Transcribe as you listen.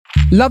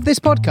Love this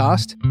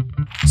podcast?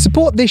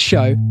 Support this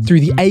show through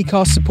the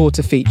Acast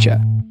supporter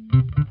feature.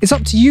 It's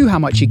up to you how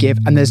much you give,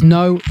 and there's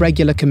no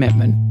regular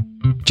commitment.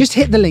 Just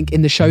hit the link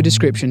in the show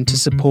description to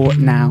support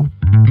now.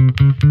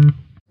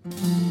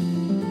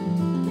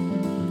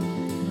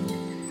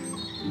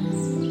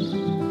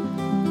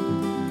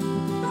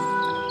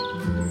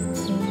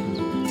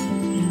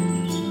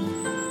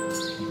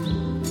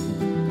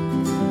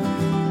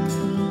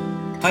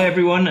 Hi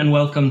everyone, and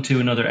welcome to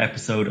another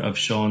episode of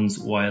Sean's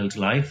Wild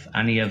Life.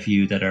 Any of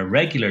you that are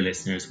regular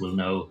listeners will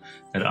know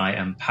that I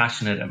am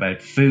passionate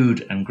about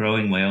food and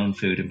growing my own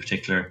food in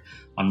particular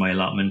on my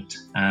allotment,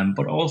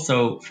 but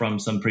also from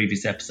some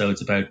previous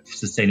episodes about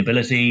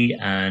sustainability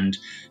and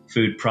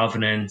food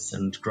provenance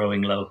and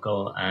growing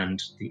local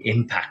and the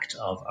impact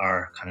of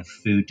our kind of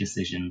food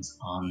decisions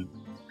on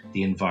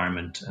the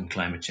environment and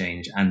climate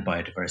change and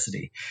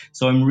biodiversity.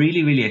 So I'm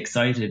really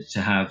excited to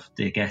have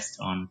the guest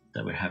on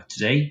that we have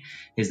today.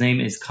 His name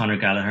is Conor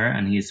Gallagher,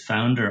 and he is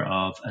founder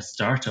of a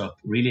startup,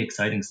 really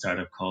exciting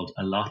startup called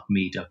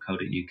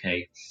allotme.co.uk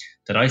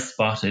that I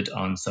spotted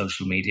on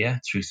social media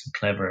through some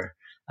clever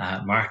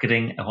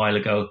marketing a while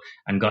ago,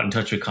 and got in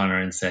touch with Conor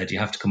and said, you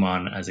have to come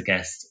on as a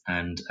guest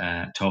and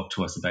talk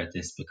to us about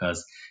this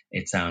because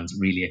it sounds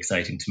really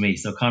exciting to me.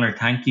 So Conor,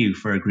 thank you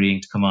for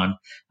agreeing to come on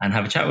and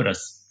have a chat with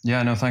us.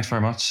 Yeah, no, thanks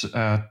very much.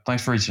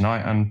 Thanks for reaching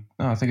out. And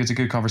I think it's a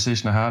good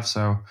conversation to have.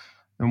 So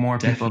the more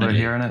people that are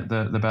hearing it,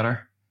 the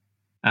better.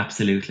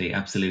 Absolutely.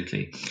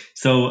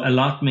 So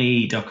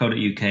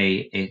allotme.co.uk,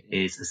 it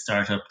is a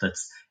startup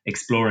that's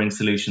exploring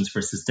solutions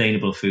for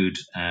sustainable food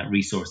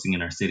resourcing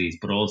in our cities,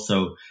 but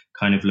also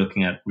kind of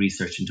looking at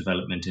research and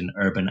development in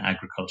urban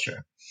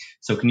agriculture.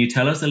 So can you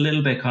tell us a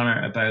little bit,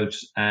 Conor, about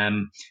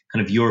kind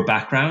of your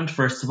background,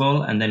 first of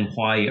all, and then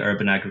why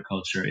urban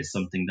agriculture is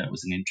something that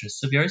was an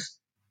interest of yours?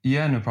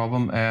 Yeah, no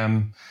problem.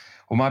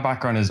 Well, my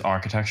background is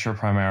architecture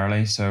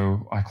primarily.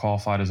 So I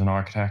qualified as an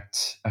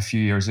architect a few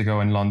years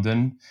ago in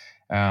London.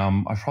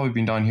 I've probably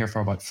been down here for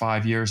about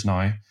 5 years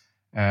now.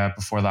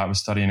 Before that, I was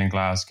studying in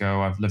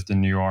Glasgow. I've lived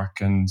in New York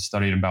and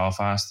studied in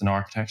Belfast in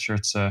architecture.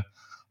 It's a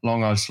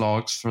long old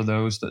slog for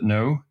those that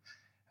know.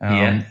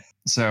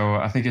 So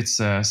I think it's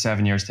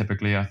 7 years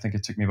typically. I think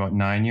it took me about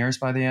 9 years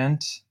by the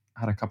end.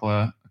 I had a couple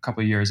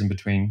of years in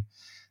between,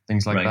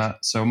 things like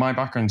that. So my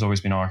background's always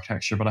been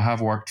architecture, but I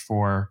have worked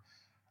for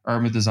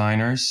urban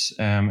designers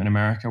in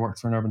America. I worked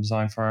for an urban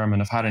design firm,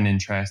 and I've had an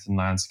interest in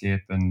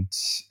landscape and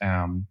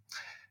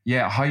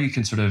how you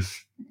can sort of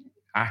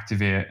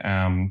activate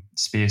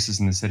spaces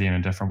in the city in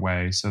a different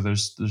way. So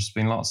there's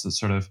been lots that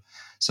sort of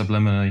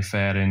subliminally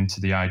fed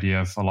into the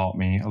idea of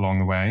allotme along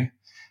the way.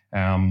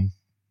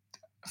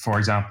 For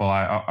example,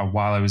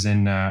 while I was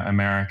in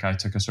America, I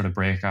took a sort of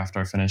break after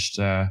I finished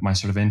my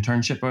sort of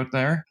internship out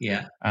there.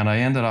 Yeah. And I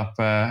ended up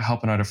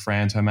helping out a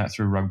friend who I met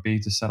through rugby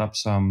to set up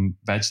some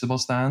vegetable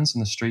stands in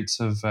the streets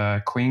of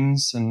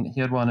Queens. And he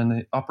had one in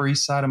the Upper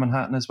East Side of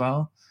Manhattan as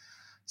well.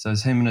 So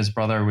as him and his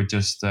brother would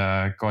just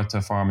go out to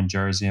a farm in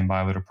Jersey and buy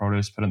a load of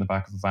produce, put it in the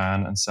back of a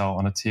van and sell it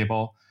on a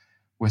table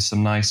with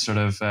some nice sort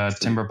of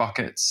timber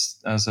buckets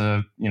as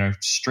a,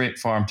 straight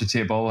farm to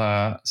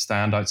table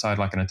stand outside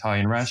like an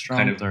Italian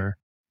restaurant kind of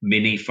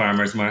mini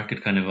farmers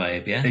market kind of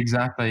vibe, yeah?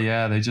 Exactly,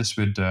 yeah. They just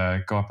would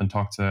go up and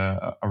talk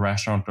to a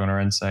restaurant owner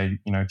and say, do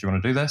you want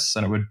to do this?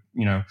 And it would,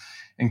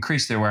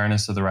 increase the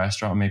awareness of the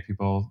restaurant and make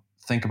people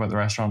think about the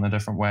restaurant in a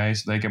different way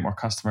so they get more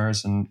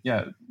customers. And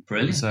yeah,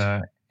 brilliant. It's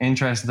an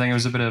interesting thing. It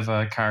was a bit of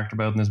character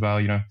building as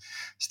well,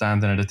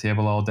 standing at a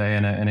table all day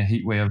in a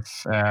heat wave,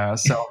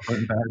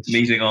 self-putting veg.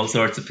 Meeting all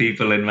sorts of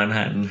people in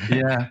Manhattan.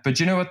 Yeah, but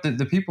you know what?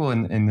 The people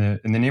in the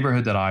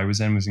neighborhood that I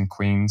was in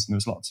Queens, and there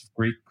was lots of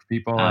Greek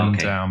people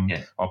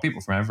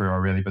people from everywhere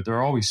really, but they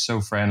were always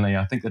so friendly.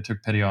 I think they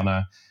took pity on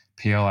a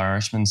pale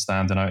Irishman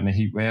standing out in a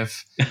heat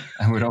wave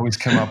and would always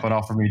come up and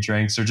offer me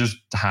drinks or just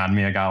hand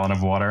me a gallon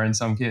of water in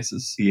some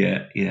cases.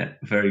 Yeah,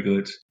 very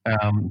good.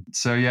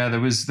 So yeah, there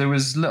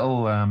was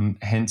little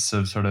hints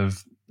of sort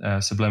of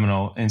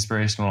subliminal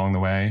inspiration along the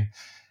way,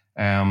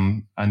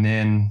 and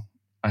then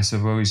I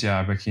suppose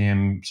I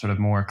became sort of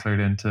more clued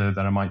into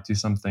that I might do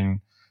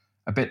something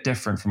a bit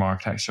different from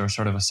architecture,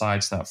 sort of a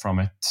sidestep from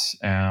it.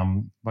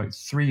 About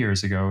 3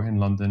 years ago in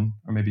London,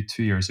 or maybe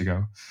 2 years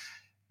ago.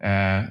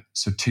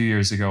 So 2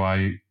 years ago,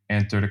 I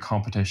entered a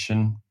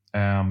competition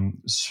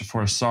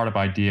for a startup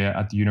idea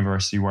at the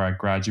university where I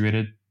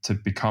graduated to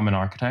become an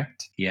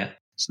architect. Yeah.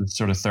 So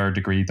sort of third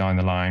degree down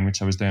the line,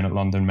 which I was doing at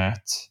London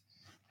Met.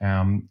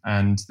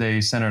 And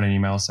they sent out an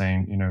email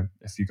saying,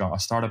 if you got a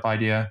startup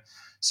idea,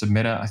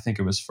 submit it. I think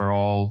it was for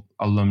all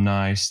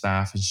alumni,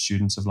 staff, and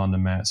students of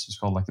London Met. So it's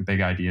called like the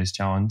Big Ideas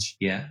Challenge.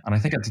 Yeah. And I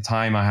think at the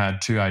time I had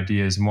two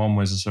ideas, and one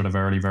was a sort of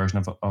early version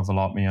of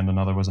allotme, and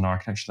another was an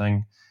architecture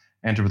thing.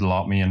 Entered with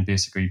allotme and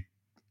basically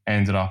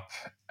ended up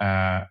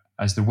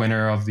as the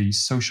winner of the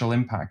social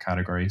impact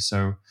category.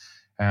 So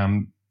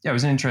it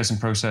was an interesting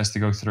process to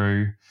go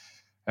through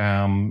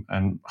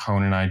and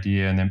hone an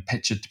idea and then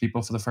pitch it to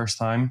people for the first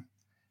time.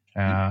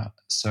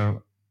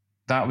 So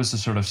that was the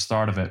sort of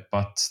start of it.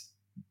 But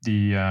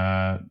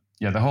the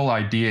whole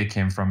idea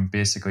came from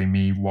basically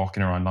me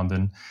walking around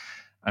London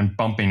and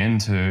bumping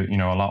into,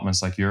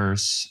 allotments like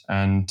yours,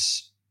 and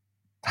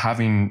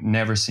having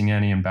never seen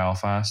any in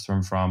Belfast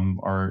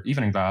or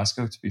even in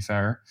Glasgow, to be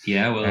fair.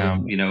 Yeah, well,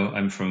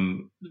 I'm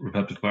from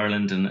Republic of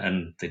Ireland,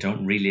 and they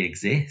don't really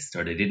exist,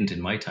 or they didn't in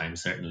my time,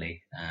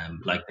 certainly,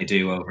 like they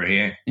do over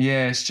here.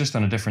 Yeah, it's just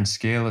on a different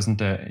scale,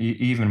 isn't it?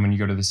 Even when you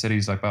go to the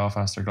cities like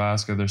Belfast or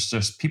Glasgow, there's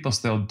just, people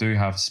still do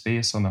have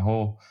space on the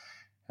whole,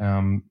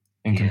 in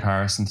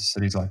comparison to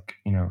cities like,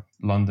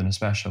 London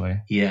especially.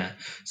 Yeah.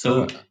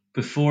 So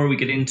before we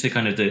get into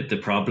kind of the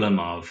problem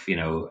of,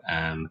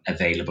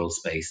 available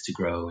space to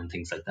grow and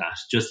things like that,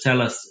 just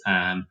tell us,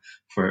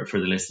 for the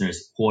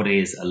listeners, what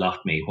is Allot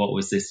Me? What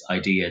was this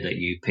idea that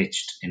you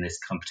pitched in this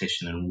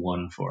competition and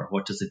won for?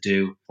 What does it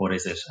do? What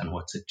is it? And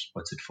what's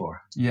it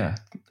for? Yeah,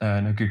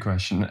 no, good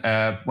question.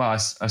 Well, I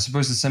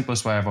suppose the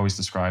simplest way I've always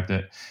described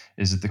it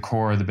is that the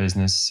core of the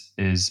business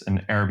is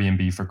an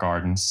Airbnb for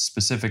gardens,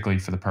 specifically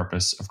for the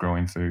purpose of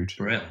growing food.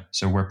 Brilliant.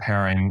 So we're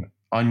pairing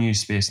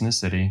unused space in the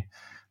city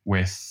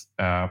with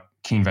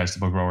keen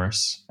vegetable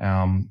growers.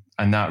 And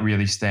that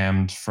really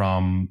stemmed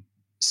from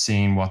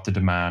seeing what the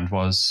demand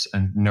was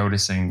and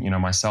noticing,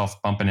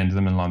 myself bumping into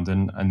them in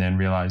London and then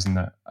realizing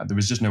that there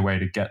was just no way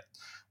to get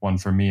one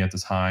for me at the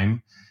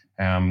time.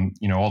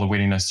 All the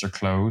waiting lists are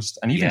closed,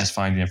 and even just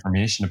finding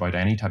information about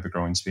any type of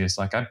growing space,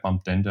 like I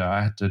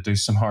had to do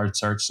some hard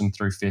searching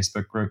through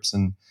Facebook groups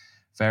and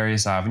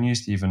various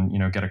avenues to even,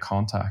 get a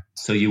contact.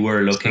 So you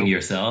were looking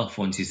yourself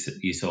once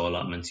you saw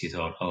allotments, you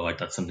thought, oh,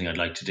 that's something I'd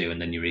like to do.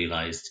 And then you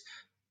realized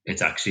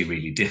it's actually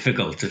really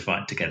difficult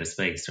to get a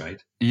space,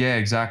 right? Yeah,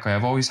 exactly.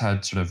 I've always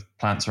had sort of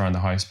plants around the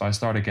house, but I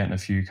started getting a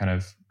few kind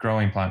of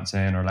growing plants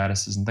in, or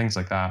lettuces and things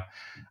like that.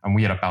 And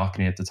we had a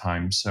balcony at the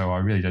time, so I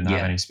really didn't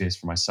have any space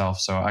for myself.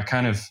 So I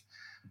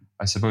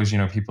suppose,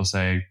 people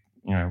say,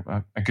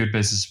 a good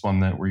business is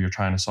one where you're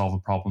trying to solve a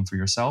problem for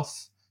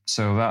yourself.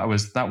 So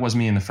that was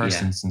me in the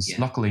first instance. Yeah.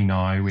 Luckily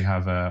now we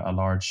have a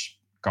large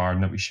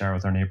garden that we share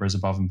with our neighbors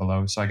above and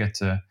below. So I get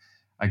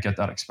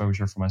that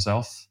exposure for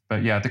myself.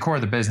 But yeah, the core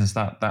of the business,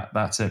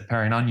 that's it,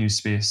 pairing unused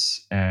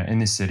space in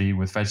the city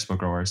with vegetable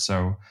growers.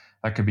 So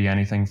that could be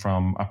anything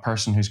from a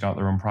person who's got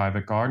their own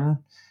private garden.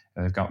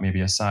 They've got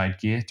maybe a side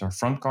gate, or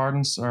front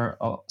gardens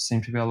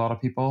seem to be a lot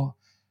of people.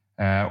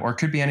 Or it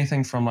could be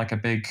anything from like a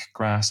big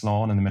grass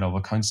lawn in the middle of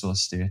a council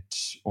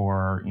estate,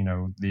 or,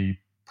 the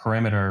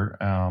perimeter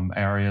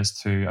areas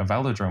to a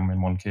velodrome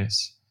in one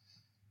case.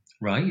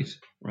 Right.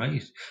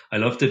 I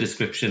love the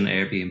description,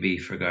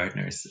 Airbnb for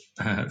gardeners.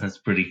 That's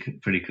pretty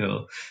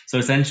cool. So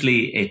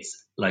essentially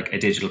it's like a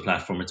digital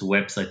platform. It's a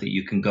website that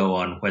you can go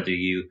on whether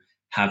you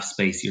have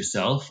space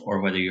yourself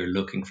or whether you're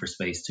looking for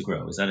space to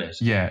grow. Is that it?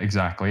 Yeah,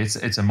 exactly.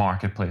 It's a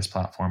marketplace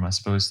platform, I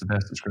suppose, the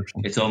best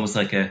description. It's almost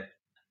like a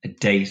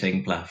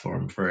dating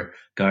platform for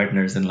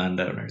gardeners and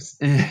landowners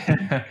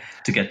to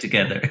get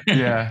together.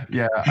 yeah.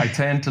 I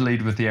tend to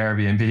lead with the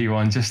Airbnb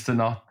one just to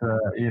not,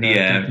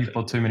 give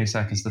people too many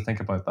seconds to think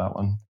about that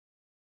one.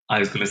 I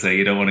was going to say,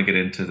 you don't want to get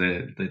into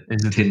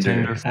the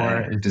Tinder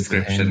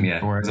description. Yeah,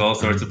 there's all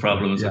sorts of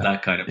problems with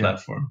that kind of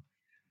platform.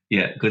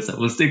 Yeah, good stuff.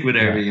 We'll stick with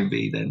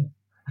Airbnb then.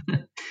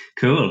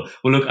 Cool.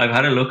 Well, look, I've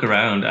had a look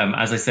around.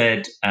 As I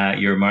said,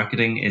 your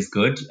marketing is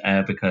good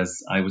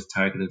because I was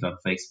targeted on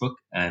Facebook,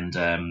 and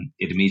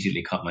it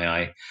immediately caught my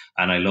eye.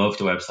 And I loved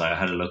the website. I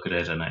had a look at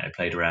it, and I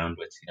played around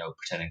with,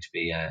 pretending to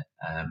be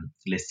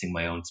listing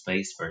my own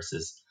space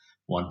versus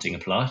wanting a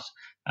plot.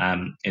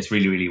 It's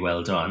really, really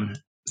well done.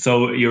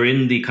 So you're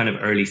in the kind of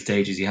early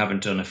stages. You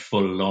haven't done a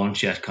full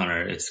launch yet,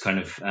 Conor. It's kind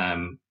of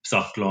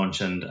soft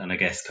launch, and I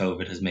guess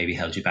COVID has maybe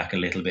held you back a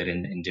little bit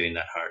in doing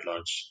that hard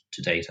launch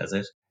to date, has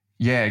it?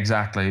 Yeah,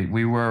 exactly.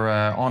 We were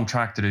on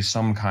track to do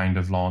some kind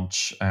of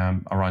launch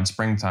around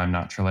springtime,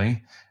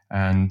 naturally.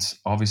 And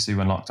obviously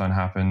when lockdown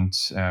happened,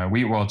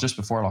 just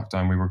before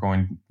lockdown, we were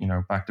going,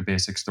 back to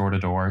basics, door to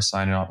door,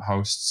 signing up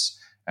hosts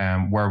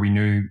where we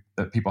knew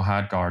that people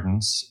had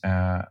gardens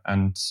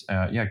and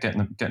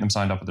getting them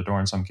signed up at the door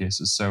in some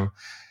cases. So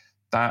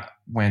that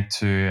went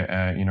to,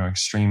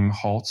 extreme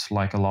halt,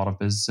 like a lot of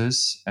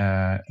businesses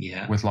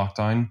with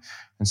lockdown.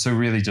 And so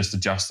really just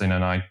adjusting,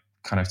 and I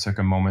kind of took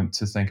a moment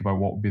to think about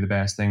what would be the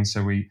best thing.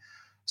 So we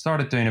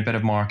started doing a bit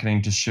of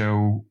marketing to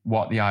show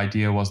what the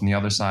idea was on the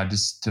other side,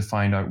 just to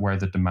find out where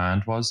the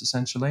demand was,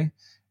 essentially.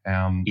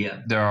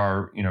 There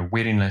are,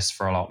 waiting lists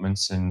for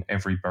allotments in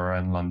every borough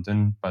in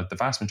London, but the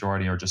vast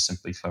majority are just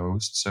simply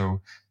closed. So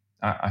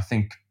I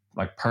think,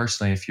 like,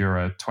 personally, if you're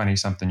a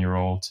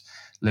 20-something-year-old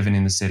living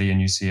in the city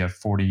and you see a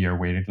 40-year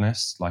waiting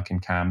list, like in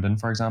Camden,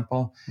 for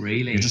example,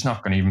 really, you're just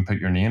not going to even put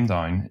your name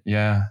down.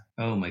 Yeah.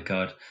 Oh my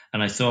God.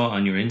 And I saw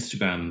on your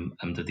Instagram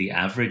that the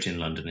average in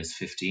London is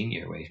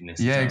 15-year waiting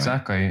list. Yeah,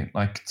 exactly. Right?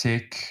 Like,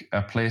 take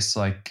a place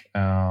like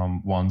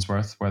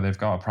Wandsworth, where they've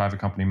got a private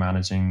company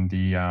managing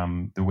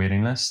the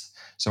waiting list.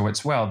 So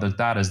the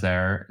data's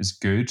there is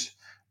good,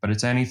 but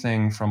it's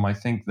anything from, I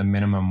think the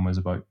minimum was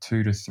about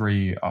 2 to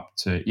 3 up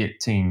to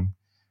 18.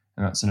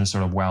 And that's in a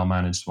sort of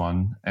well-managed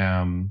one.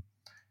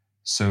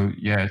 So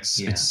yeah,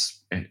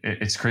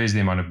 it's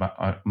crazy the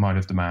amount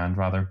of demand,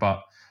 rather.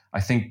 But I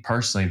think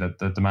personally that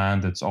the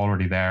demand that's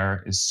already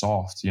there is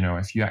soft.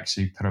 If you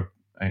actually put up,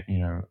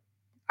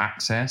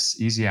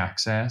 easy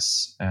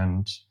access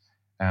and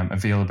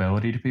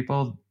availability to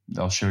people,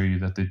 they'll show you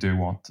that they do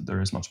want.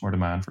 There is much more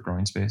demand for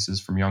growing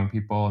spaces from young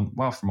people and,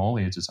 well, from all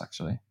ages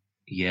actually.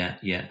 Yeah.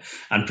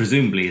 And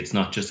presumably it's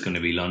not just going to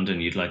be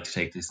London. You'd like to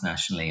take this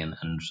nationally and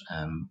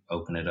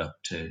open it up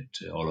to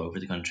all over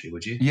the country,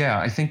 would you? Yeah,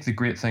 I think the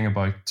great thing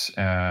about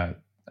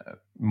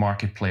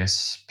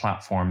marketplace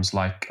platforms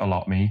like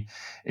AllotMe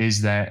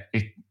is that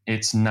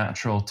it's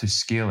natural to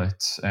scale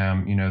it.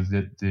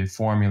 The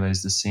formula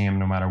is the same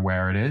no matter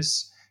where it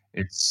is.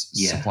 It's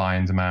supply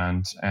and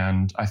demand.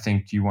 And I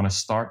think you want to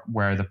start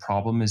where the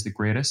problem is the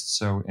greatest.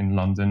 So in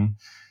London,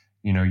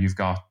 you've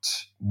got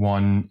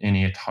 1 in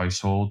 8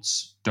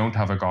 households don't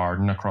have a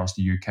garden across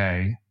the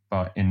UK,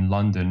 but in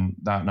London,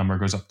 that number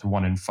goes up to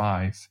 1 in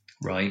 5.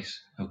 Right.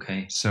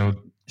 Okay. So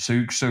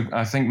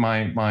I think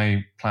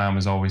my plan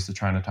was always to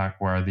try and attack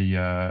where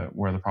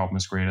the problem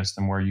is greatest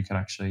and where you can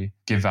actually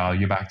give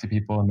value back to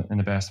people in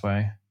the best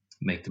way.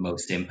 Make the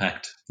most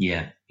impact.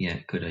 Yeah,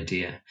 good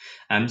idea.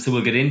 So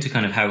we'll get into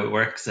kind of how it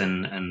works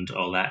and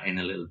all that in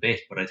a little bit.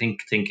 But I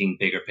think thinking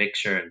bigger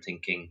picture and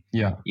thinking,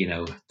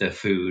 the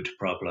food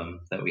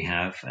problem that we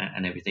have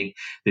and everything.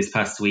 This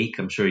past week,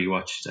 I'm sure you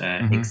watched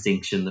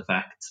Extinction: The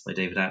Facts by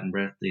David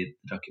Attenborough, the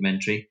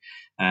documentary.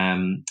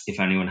 If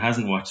anyone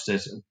hasn't watched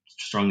it, I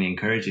strongly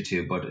encourage you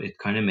to. But it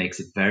kind of makes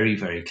it very,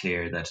 very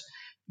clear that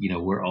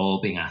we're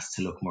all being asked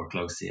to look more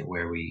closely at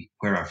where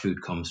our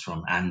food comes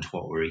from and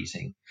what we're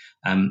eating.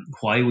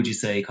 Why would you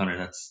say, Conor,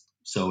 that's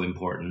so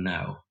important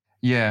now?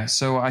 Yeah,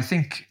 so I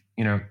think,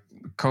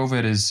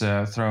 COVID has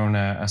thrown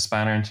a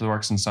spanner into the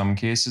works in some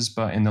cases,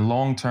 but in the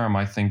long term,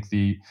 I think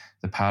the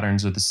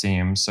patterns are the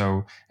same.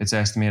 So it's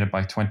estimated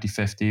by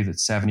 2050 that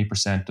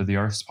 70% of the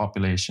Earth's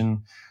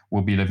population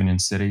will be living in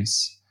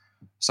cities.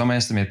 Some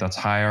estimate that's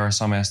higher,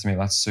 some estimate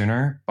that's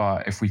sooner.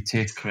 But if we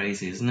take... It's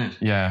crazy, isn't it?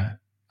 Yeah.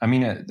 I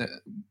mean,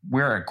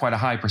 we're at quite a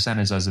high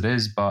percentage as it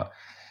is, but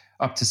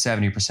up to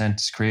 70%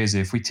 is crazy.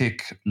 If we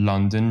take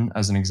London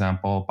as an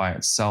example by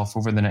itself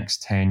over the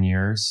next 10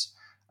 years,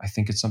 I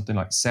think it's something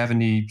like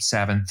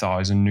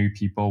 77,000 new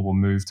people will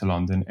move to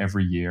London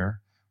every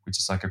year, which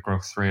is like a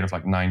growth rate of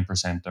like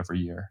 9% every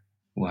year.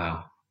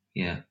 Wow.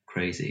 Yeah,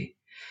 crazy.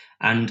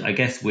 And I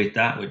guess with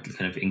that, with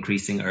kind of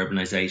increasing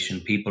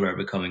urbanization, people are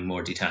becoming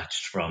more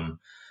detached from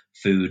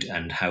food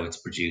and how it's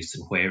produced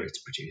and where it's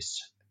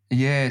produced.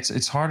 Yeah,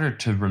 it's harder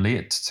to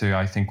relate to,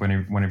 I think,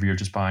 whenever you're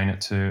just buying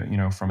it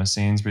from a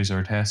Sainsbury's or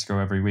a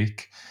Tesco every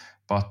week.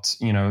 But,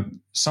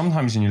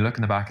 sometimes when you look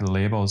in the back of the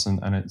labels and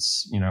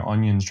it's,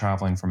 onions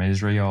traveling from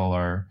Israel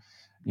or,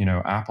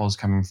 apples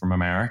coming from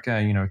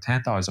America,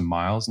 10,000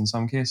 miles in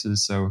some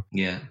cases. So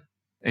yeah,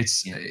 it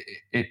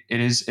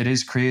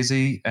is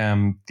crazy.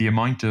 The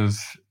amount of,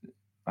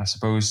 I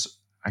suppose,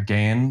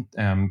 again,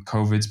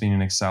 COVID's been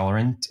an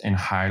accelerant in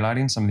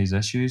highlighting some of these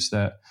issues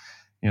that,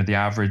 the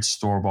average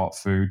store-bought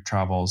food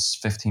travels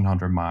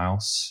 1,500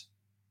 miles.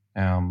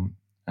 And,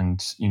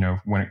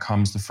 when it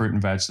comes to fruit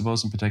and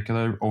vegetables in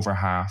particular, over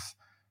half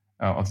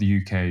of the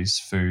UK's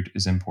food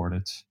is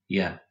imported.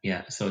 Yeah.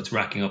 So it's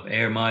racking up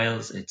air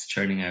miles. It's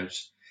churning out,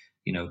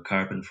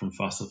 carbon from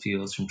fossil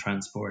fuels, from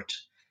transport.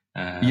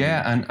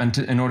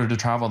 In order to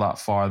travel that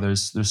far,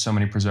 there's so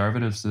many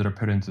preservatives that are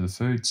put into the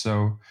food.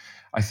 So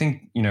I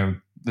think,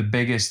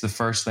 the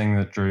first thing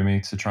that drew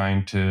me to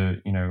trying to,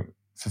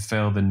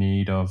 fulfill the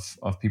need of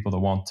people that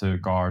want to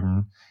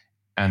garden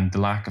and the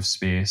lack of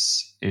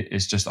space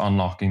is just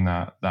unlocking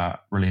that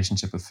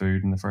relationship with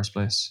food in the first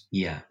place.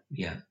 Yeah.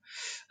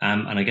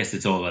 And I guess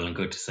it's all well and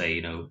good to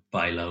say,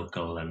 buy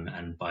local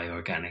and buy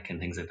organic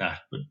and things like that.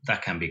 But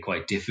that can be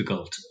quite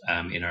difficult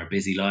in our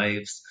busy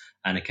lives,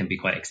 and it can be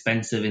quite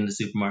expensive in the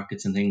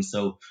supermarkets and things.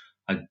 So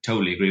I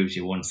totally agree with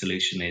you. One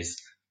solution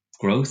is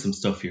grow some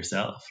stuff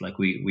yourself. Like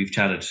we've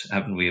chatted,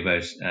 haven't we,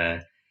 about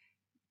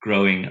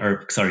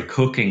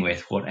cooking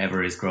with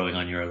whatever is growing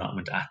on your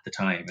allotment at the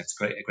time. It's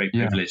a great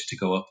privilege to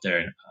go up there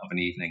of an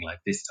evening like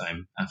this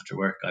time after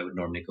work. I would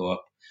normally go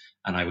up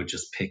and I would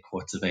just pick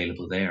what's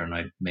available there and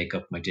I'd make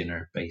up my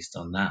dinner based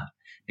on that.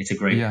 It's a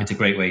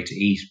great way to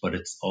eat, but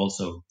it's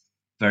also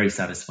very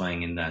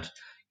satisfying in that,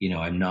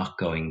 I'm not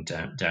going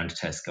down to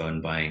Tesco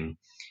and buying,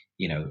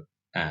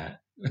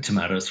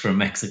 tomatoes from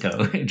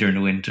Mexico during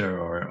the winter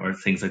or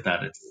things like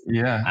that. It's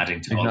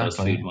adding to all those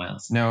food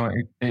miles. No,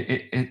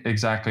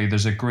 exactly.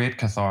 There's a great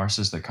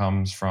catharsis that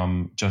comes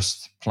from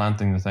just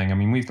planting the thing. I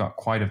mean, we've got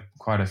quite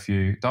a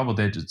few double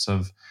digits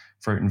of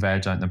fruit and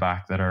veg out in the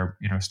back that are,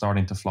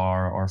 starting to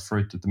flower or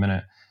fruit at the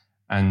minute.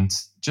 And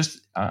just,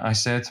 I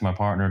said to my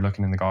partner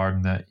looking in the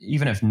garden that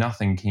even if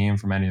nothing came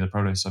from any of the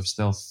produce, I've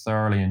still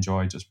thoroughly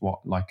enjoyed just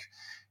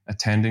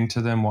attending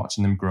to them,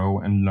 watching them grow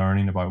and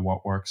learning about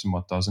what works and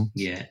what doesn't.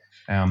 Yeah.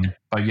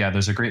 But yeah,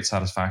 there's a great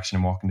satisfaction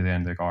in walking to the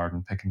end of the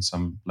garden, picking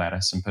some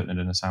lettuce and putting it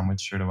in a sandwich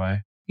straight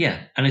away.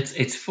 Yeah, and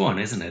it's fun,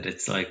 isn't it?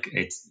 It's like,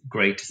 it's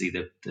great to see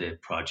the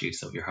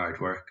produce of your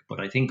hard work, but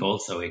I think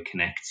also it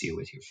connects you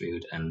with your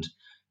food and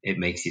it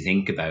makes you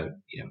think about,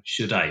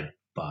 should I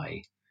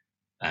buy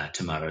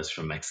tomatoes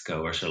from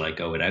Mexico, or shall I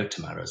go without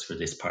tomatoes for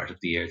this part of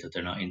the year that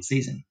they're not in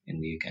season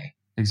in the UK?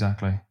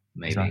 Exactly.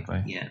 Maybe.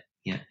 Exactly. Yeah.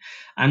 Yeah.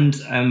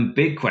 And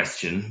big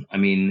question. I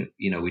mean,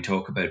 we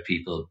talk about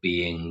people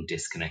being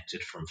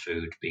disconnected from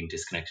food, being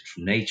disconnected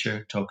from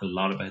nature, talk a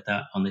lot about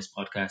that on this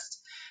podcast.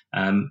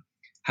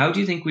 How do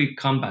you think we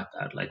combat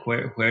that? Like,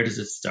 where does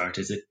it start?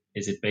 Is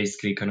it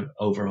basically kind of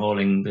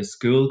overhauling the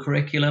school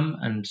curriculum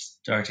and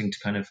starting to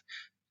kind of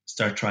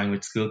start trying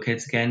with school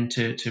kids again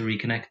to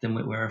reconnect them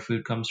with where our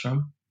food comes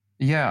from?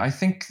 Yeah, I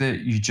think that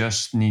you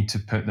just need to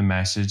put the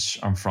message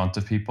in front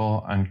of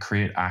people and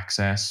create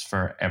access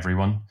for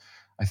everyone.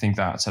 I think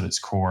that's at its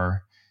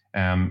core.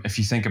 If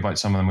you think about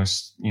some of the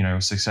most,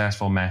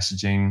 successful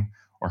messaging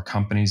or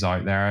companies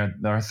out there,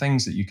 there are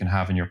things that you can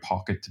have in your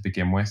pocket to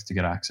begin with to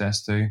get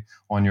access to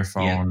on your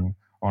phone,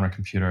 on a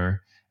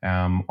computer,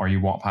 or you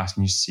walk past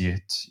and you see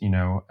it,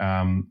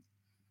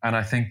 and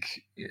I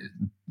think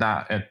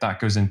that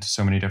goes into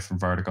so many different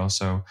verticals.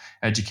 So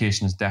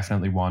education is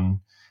definitely one.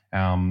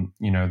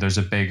 There's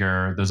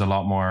a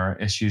lot more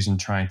issues in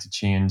trying to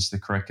change the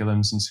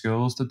curriculums in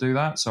schools to do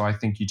that. So I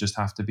think you just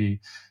have to be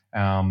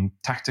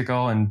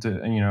tactical and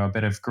a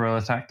bit of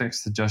guerrilla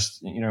tactics to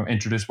just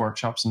introduce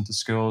workshops into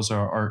schools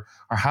or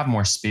have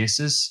more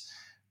spaces.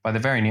 By the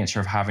very nature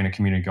of having a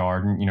community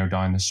garden,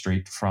 down the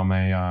street from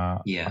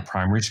a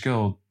primary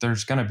school,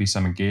 there's going to be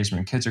some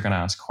engagement. Kids are going to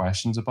ask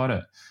questions about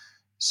it.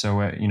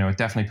 So, it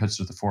definitely puts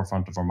it at the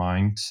forefront of our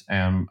mind.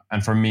 And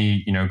for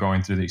me,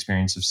 going through the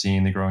experience of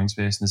seeing the growing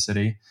space in the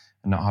city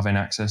and not having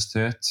access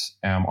to it,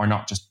 or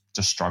not just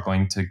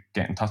struggling to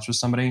get in touch with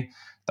somebody,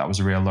 that was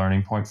a real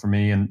learning point for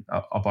me and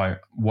about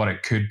what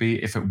it could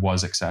be if it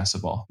was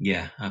accessible.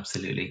 Yeah,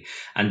 absolutely.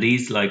 And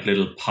these like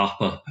little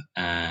pop-up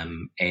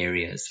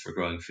areas for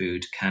growing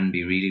food can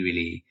be really,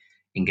 really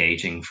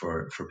engaging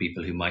for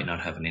people who might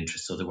not have an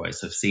interest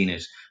otherwise. I've seen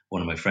it.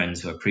 One of my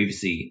friends who I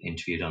previously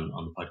interviewed on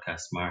the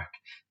podcast, Mark,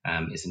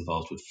 is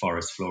involved with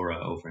Forest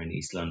Flora over in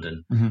East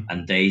London,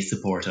 and they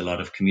support a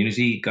lot of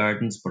community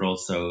gardens, but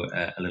also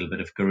a little bit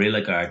of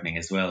guerrilla gardening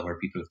as well, where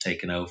people have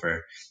taken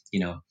over,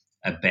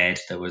 a bed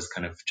that was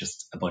kind of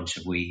just a bunch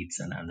of weeds,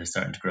 and they're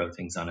starting to grow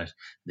things on it.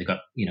 They've got,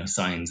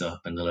 signs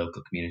up, and the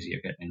local community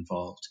are getting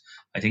involved.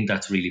 I think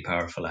that's really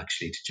powerful,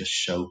 actually, to just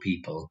show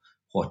people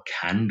what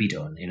can be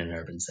done in an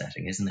urban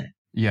setting, isn't it?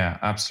 Yeah,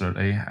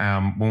 absolutely.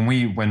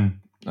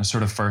 When I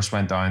sort of first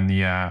went down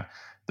the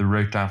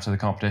route after the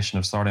competition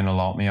of starting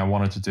Allot Me, I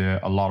wanted to do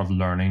a lot of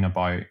learning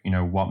about,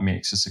 what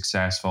makes a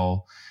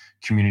successful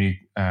community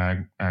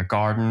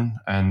garden,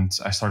 and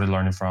I started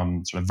learning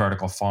from sort of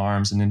vertical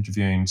farms and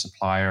interviewing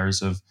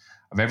suppliers of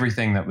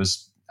everything that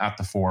was at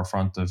the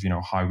forefront of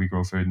how we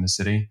grow food in the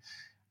city.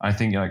 I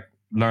think like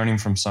learning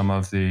from some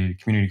of the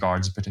community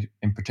gardens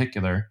in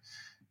particular,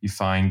 you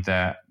find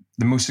that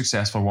the most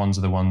successful ones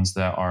are the ones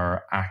that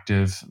are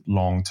active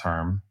long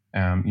term.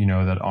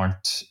 That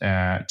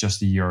aren't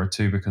just a year or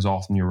two, because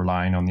often you're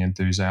relying on the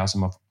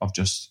enthusiasm of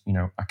just,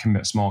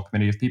 a small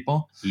committee of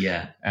people.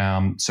 Yeah.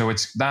 So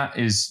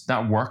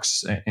that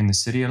works in the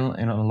city in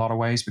a lot of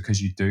ways,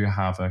 because you do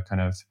have a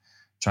kind of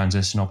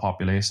transitional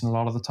population a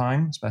lot of the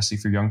time, especially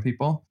for young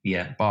people.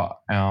 Yeah. But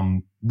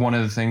one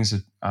of the things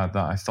that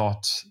I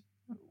thought,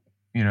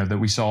 that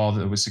we saw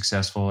that was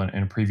successful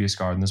in a previous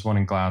garden, there's one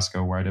in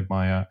Glasgow where I did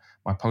my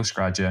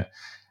postgraduate,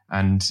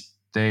 and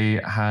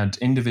they had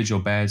individual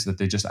beds that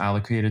they just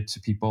allocated to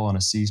people on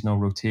a seasonal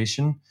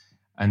rotation.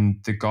 And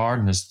the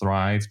garden has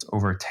thrived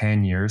over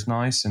 10 years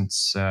now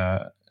since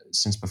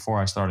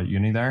before I started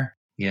uni there.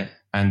 Yeah.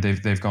 And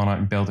they've gone out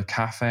and built a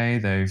cafe.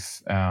 They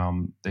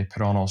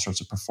put on all sorts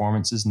of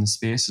performances in the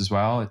space as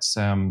well.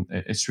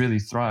 It's really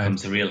thrived.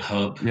 Becomes a real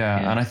hub.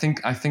 Yeah. And I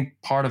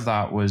think part of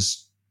that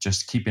was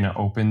just keeping it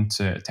open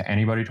to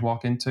anybody to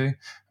walk into.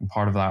 And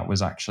part of that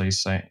was actually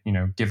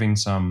giving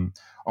some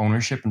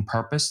ownership and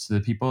purpose to the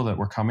people that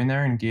were coming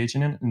there,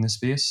 engaging in the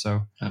space.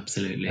 So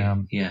absolutely.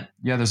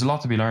 There's a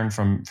lot to be learned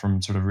from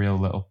sort of real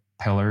little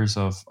pillars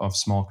of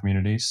small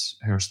communities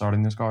who are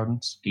starting those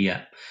gardens.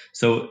 Yeah.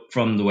 So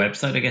from the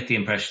website, I get the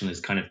impression there's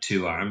kind of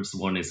two arms.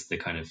 One is the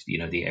kind of, the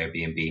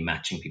Airbnb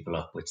matching people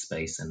up with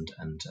space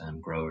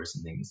and growers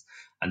and things.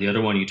 And the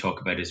other one you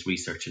talk about is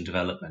research and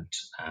development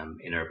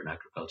in urban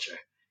agriculture.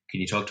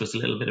 Can you talk to us a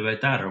little bit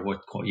about that, or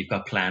what you've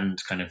got planned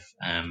kind of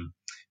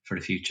for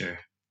the future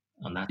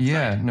on that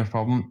side? No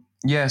problem.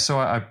 Yeah, so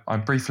I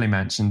briefly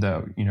mentioned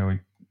that,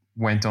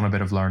 went on a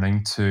bit of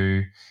learning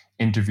to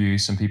interview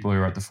some people who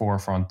are at the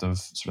forefront of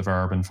sort of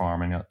urban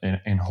farming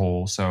in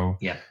Hull. So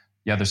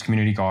there's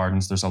community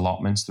gardens, there's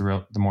allotments,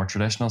 the more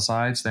traditional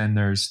sides. Then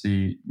there's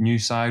the new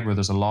side where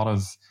there's a lot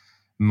of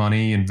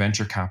money and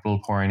venture capital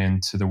pouring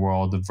into the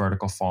world of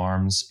vertical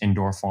farms,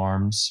 indoor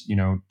farms.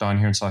 Down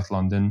here in South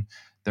London,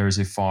 there's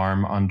a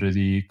farm under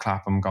the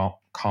Clapham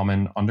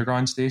Common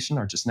underground station,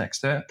 or just next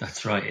to it.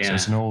 That's right, yeah. So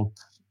it's an old,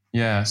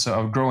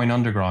 so growing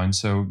underground.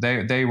 So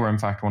they were in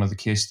fact one of the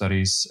case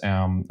studies.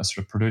 I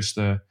sort of produced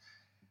a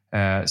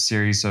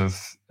series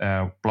of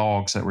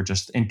blogs that were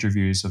just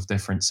interviews of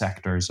different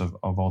sectors of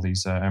all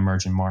these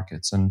emerging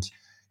markets. And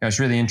it's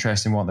really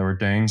interesting what they were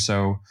doing.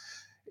 So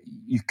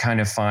you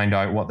kind of find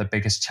out what the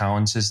biggest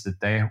challenges that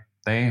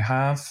they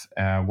have,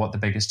 what the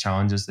biggest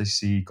challenges they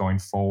see going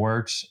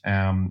forward,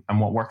 and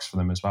what works for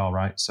them as well,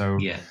 right? So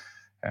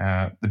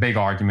the big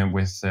argument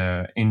with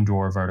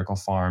indoor vertical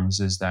farms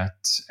is that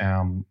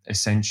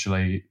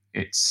essentially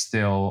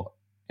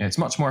it's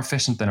much more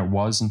efficient than it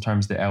was in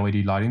terms of the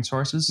LED lighting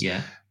sources.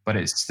 But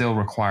it still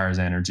requires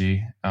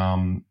energy,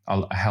 a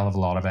hell of a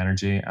lot of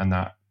energy, and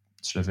that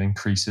sort of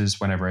increases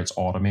whenever it's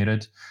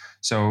automated.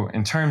 So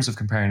in terms of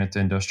comparing it to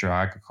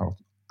industrial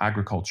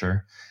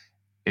agriculture,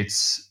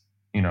 it's,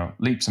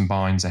 leaps and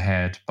bounds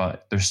ahead,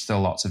 but there's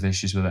still lots of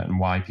issues with it, and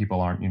why people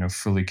aren't,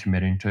 fully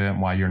committing to it,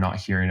 and why you're not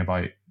hearing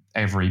about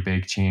every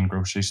big chain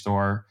grocery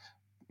store,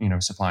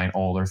 supplying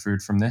all their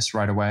food from this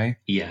right away.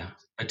 Yeah,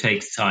 it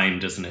takes time,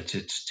 doesn't it,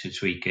 to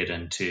tweak it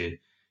and to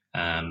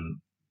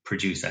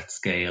produce at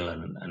scale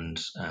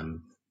and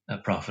a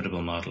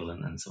profitable model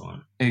and so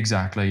on.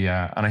 Exactly,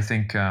 yeah. And I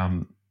think,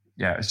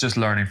 it's just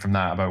learning from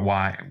that about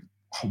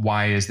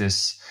why is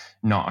this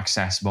not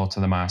accessible to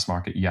the mass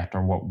market yet,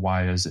 or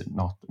why is it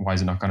not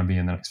going to be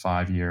in the next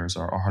 5 years,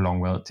 or how long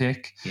will it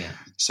take?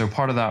 So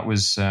part of that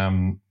was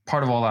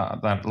part of all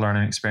that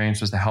learning experience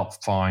was to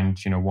help find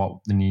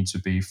what the needs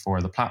would be for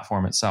the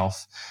platform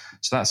itself.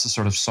 So that's the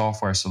sort of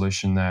software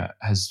solution that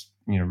has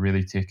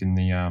really taken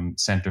the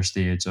center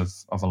stage of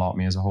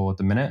Allot.me as a whole at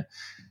the minute.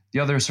 The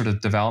other sort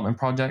of development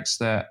projects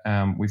that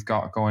we've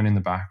got going in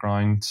the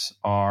background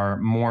are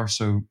more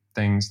so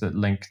things that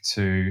link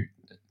to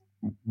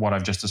what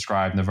I've just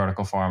described in the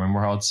vertical farming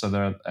world. So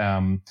they're,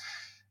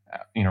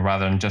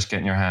 rather than just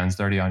getting your hands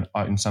dirty out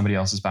in somebody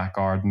else's back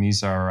garden,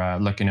 these are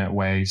looking at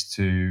ways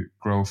to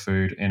grow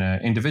food in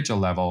an individual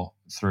level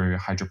through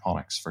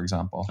hydroponics, for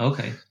example.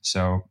 Okay.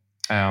 So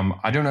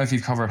I don't know if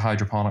you've covered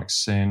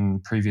hydroponics in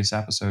previous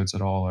episodes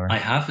at all. Or I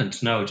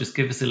haven't, no. Just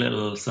give us a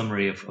little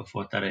summary of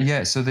what that is.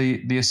 Yeah, so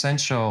the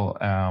essential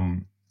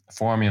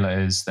formula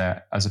is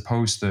that as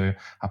opposed to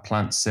a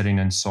plant sitting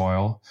in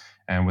soil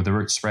and with the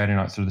roots spreading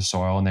out through the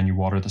soil, and then you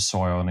water the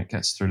soil and it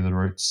gets through the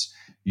roots,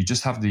 you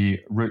just have the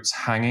roots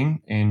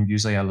hanging in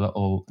usually a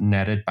little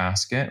netted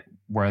basket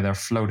where they're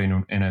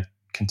floating in a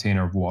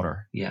container of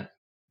water. Yeah.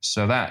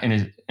 So that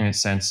in its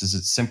sense is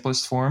its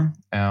simplest form.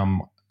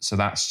 So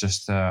that's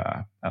just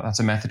that's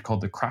a method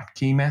called the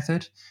Kratky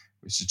method,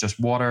 which is just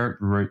water,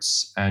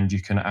 roots, and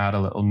you can add a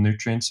little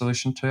nutrient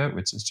solution to it,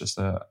 which is just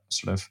a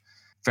sort of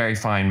very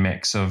fine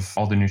mix of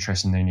all the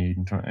nutrition they need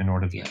in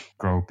order to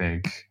grow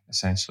big,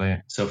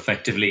 essentially. So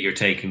effectively, you're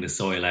taking the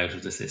soil out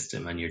of the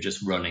system and you're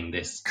just running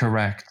this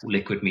correct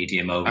liquid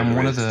medium over the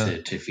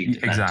roots to feed the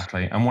plant.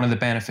 Exactly. And one of the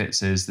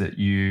benefits is that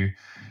you,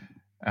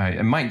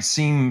 it might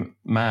seem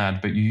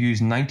mad, but you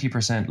use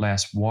 90%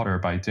 less water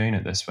by doing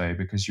it this way,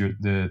 because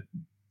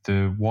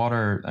the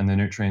water and the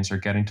nutrients are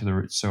getting to the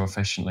roots so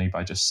efficiently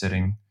by just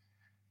sitting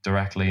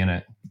directly in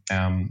it.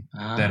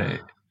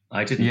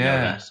 I didn't know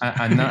that.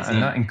 and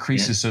that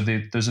increases. So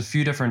there's a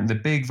few different, the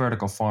big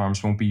vertical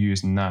farms won't be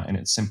using that in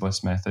its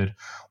simplest method.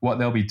 What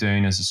they'll be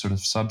doing is a sort of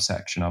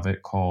subsection of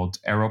it called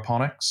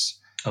aeroponics.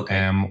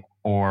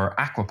 Or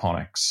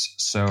aquaponics.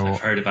 So I've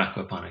heard of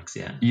aquaponics,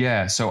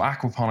 Yeah, so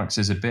aquaponics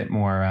is a bit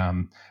more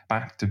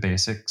back to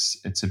basics.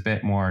 It's a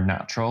bit more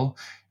natural.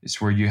 It's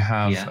where you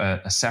have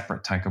a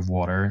separate tank of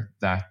water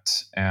that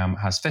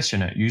has fish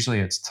in it.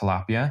 Usually it's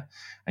tilapia,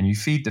 and you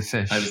feed the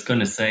fish. I was going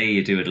to say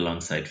you do it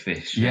alongside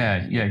fish. Yeah,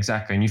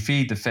 exactly. And you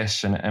feed the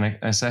fish, and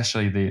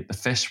essentially the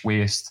fish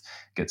waste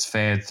gets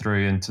fed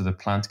through into the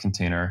plant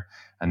container,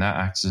 and that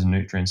acts as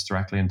nutrients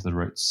directly into the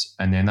roots.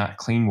 And then that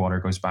clean water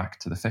goes back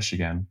to the fish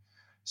again.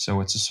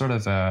 So it's a sort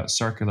of a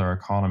circular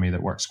economy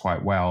that works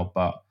quite well,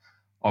 but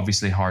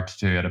obviously hard to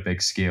do at a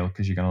big scale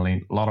because you're going to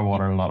need a lot of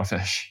water and a lot of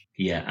fish.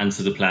 Yeah, and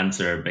so the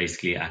plants are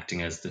basically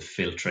acting as the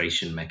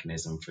filtration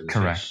mechanism for the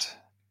fish.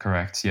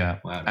 Correct, yeah.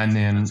 Wow, and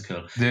then that's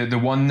cool. The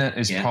one that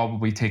is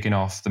probably taking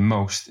off the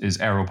most is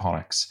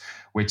aeroponics,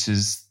 which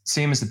is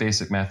same as the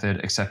basic method,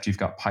 except you've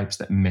got pipes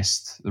that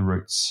mist the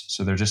roots.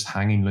 So they're just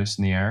hanging loose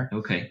in the air.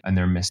 Okay. And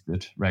they're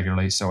misted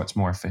regularly, so it's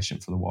more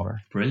efficient for the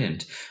water.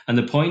 Brilliant. And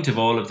the point of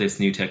all of this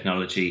new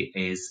technology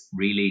is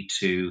really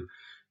to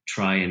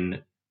try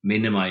and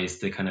minimize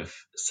the kind of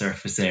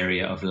surface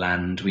area of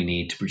land we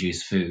need to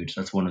produce food.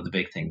 That's one of the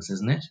big things,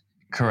 isn't it?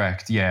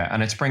 Correct, yeah.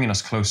 And it's bringing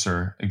us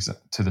closer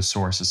to the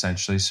source,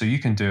 essentially. So you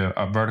can do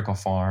a vertical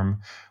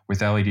farm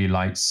with LED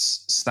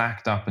lights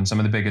stacked up, and some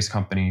of the biggest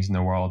companies in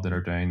the world that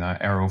are doing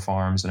that, Aero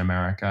Farms in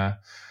America,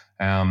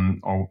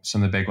 or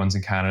some of the big ones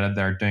in Canada,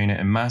 they're doing it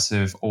in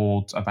massive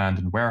old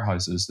abandoned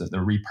warehouses that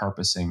they're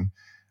repurposing.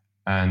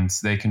 And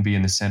they can be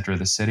in the center of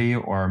the city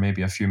or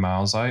maybe a few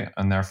miles out,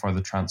 and therefore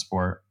the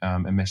transport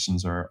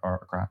emissions are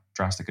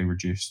drastically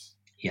reduced.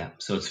 Yeah,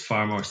 so it's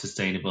far more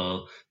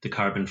sustainable. The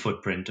carbon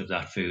footprint of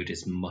that food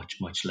is much,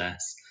 much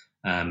less.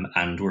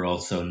 And we're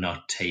also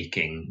not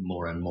taking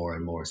more and more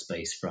and more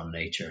space from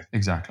nature.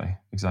 Exactly.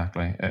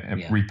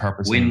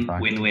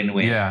 Repurposing.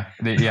 Win. Yeah.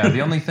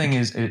 The only thing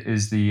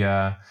is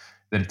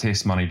that it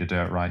takes money to do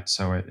it right.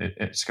 So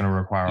it's going to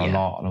require a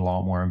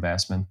lot more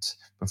investment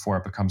before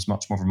it becomes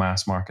much more of a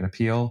mass market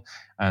appeal,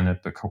 and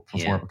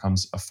before it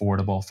becomes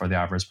affordable for the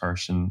average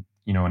person,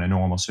 in a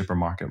normal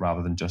supermarket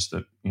rather than just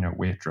at,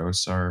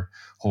 Waitrose or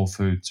Whole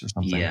Foods or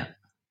something. Yeah.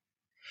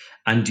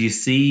 And do you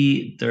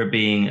see there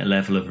being a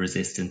level of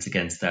resistance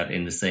against that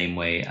in the same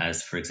way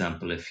as, for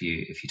example, if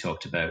you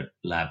talked about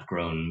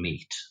lab-grown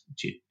meat?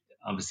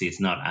 Obviously, it's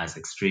not as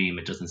extreme.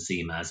 It doesn't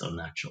seem as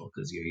unnatural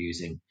because you're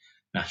using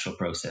natural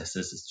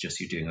processes. It's just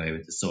you're doing away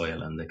with the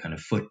soil and the kind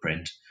of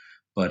footprint.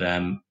 But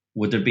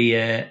would there be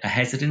a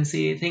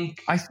hesitancy,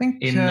 I think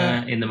in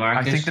the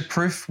market? I think the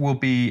proof will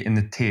be in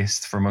the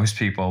taste for most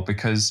people,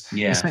 because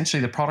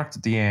essentially the product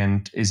at the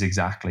end is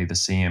exactly the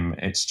same.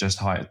 It's just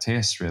how it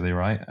tastes, really,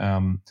 right?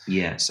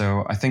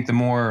 So I think the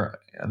more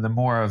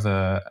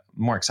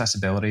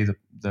accessibility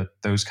that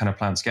those kind of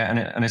plants get,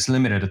 and it's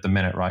limited at the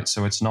minute, right?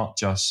 So it's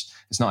not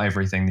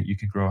everything that you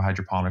could grow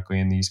hydroponically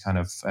in these kind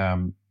of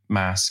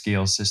mass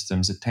scale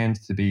systems. It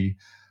tends to be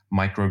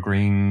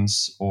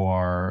microgreens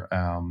or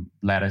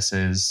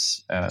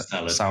lettuces,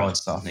 salad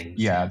stuff.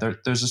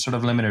 There's a sort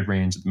of limited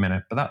range at the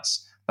minute, but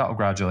that'll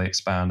gradually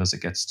expand as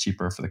it gets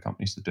cheaper for the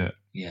companies to do it.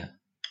 Yeah,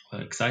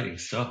 well, exciting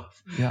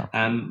stuff. Yeah.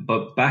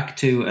 But back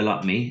to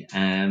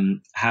AllotMe,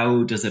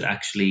 how does it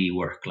actually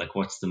work? Like,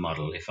 what's the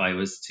model? If I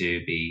was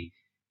to be,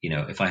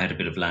 if I had a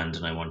bit of land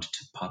and I wanted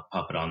to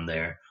pop it on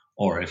there,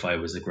 or if I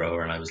was a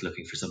grower and I was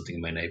looking for something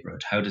in my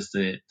neighborhood, how does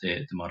the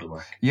model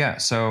work? Yeah,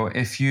 so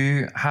if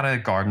you had a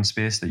garden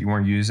space that you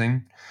weren't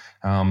using,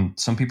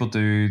 some people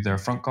do their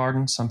front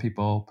gardens, some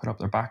people put up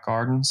their back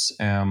gardens.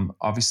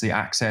 Obviously,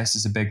 access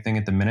is a big thing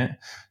at the minute.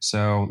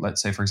 So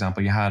let's say, for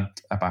example, you had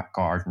a back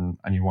garden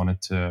and you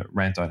wanted to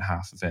rent out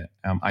half of it.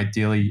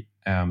 Ideally,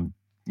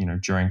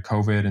 during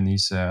COVID and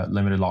these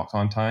limited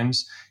lockdown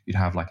times, you'd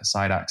have like a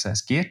side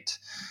access gate.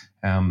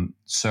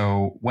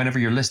 So whenever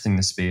you're listing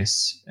the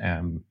space,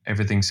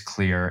 everything's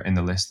clear in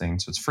the listing.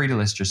 So it's free to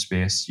list your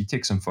space. You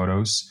take some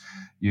photos,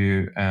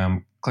 you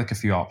click a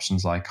few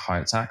options like how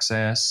it's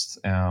accessed,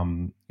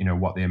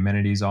 what the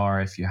amenities are,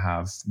 if you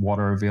have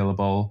water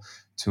available,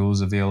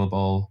 tools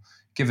available,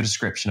 give a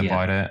description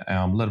about it,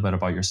 a little bit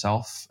about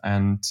yourself,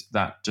 and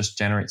that just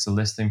generates a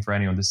listing for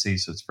anyone to see.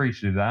 So it's free to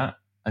do that.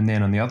 And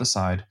then on the other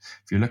side,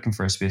 if you're looking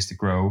for a space to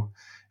grow,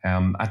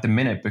 at the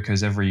minute,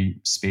 because every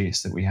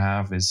space that we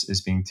have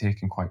is being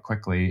taken quite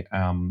quickly,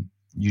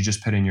 you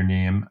just put in your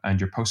name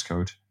and your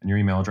postcode and your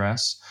email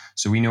address.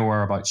 So we know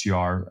whereabouts you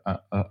are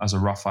as a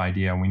rough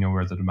idea, and we know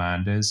where the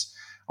demand is.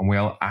 And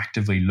we'll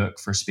actively look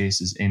for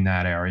spaces in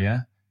that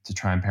area to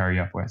try and pair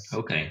you up with.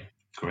 Okay,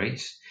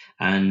 great.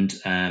 And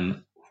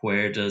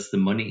where does the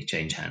money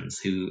change hands?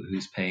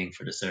 Who's paying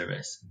for the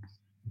service?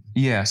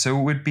 Yeah, so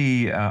it would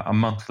be a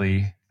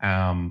monthly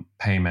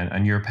payment,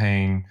 and you're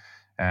paying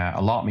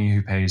AllotMe,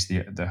 who pays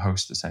the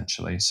host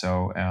essentially.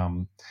 So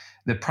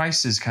the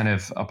price is kind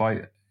of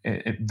about,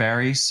 it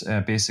varies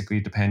basically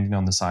depending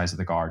on the size of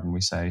the garden,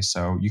 we say.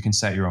 So you can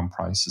set your own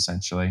price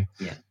essentially.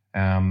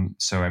 Yeah.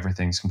 So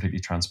everything's completely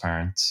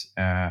transparent,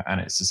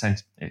 and it's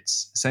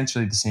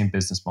essentially the same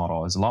business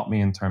model as AllotMe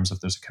in terms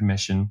of there's a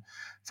commission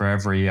for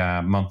every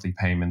monthly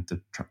payment that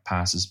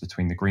passes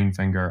between the green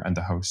finger and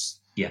the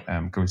host.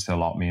 Goes to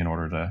AllotMe in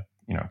order to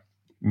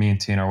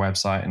maintain our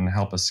website and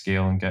help us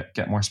scale and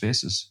get more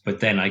spaces. But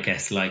then I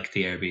guess, like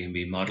the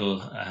Airbnb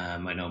model,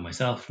 I know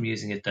myself from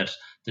using it that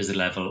there's a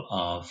level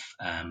of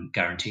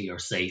guarantee or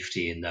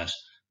safety in that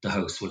the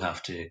host will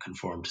have to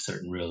conform to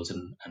certain rules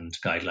and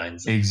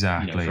guidelines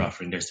for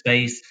offering their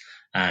space,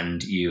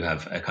 and you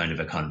have a kind of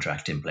a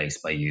contract in place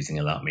by using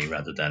AllotMe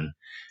rather than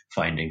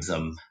finding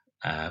some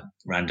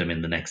random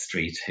in the next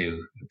street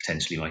who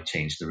potentially might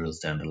change the rules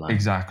down the line.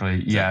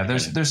 Exactly. Yeah.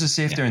 There's a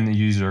safety in the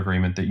user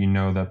agreement that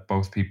that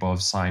both people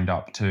have signed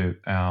up to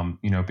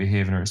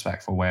behave in a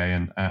respectful way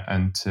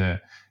and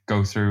to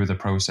go through the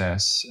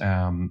process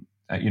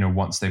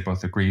once they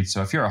both agreed.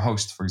 So if you're a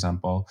host, for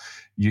example,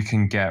 you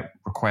can get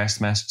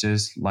request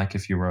messages like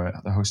if you were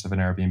the host of an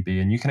Airbnb,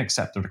 and you can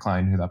accept or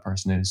decline who that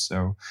person is.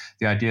 So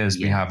the idea is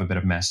we have a bit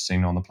of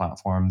messaging on the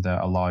platform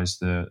that allows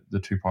the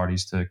two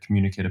parties to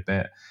communicate a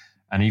bit.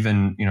 And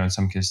even, in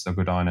some cases, they'll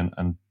go down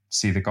and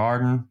see the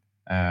garden,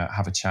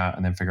 have a chat,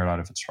 and then figure out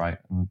if it's right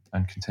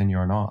and continue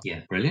or not. Yeah,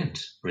 brilliant.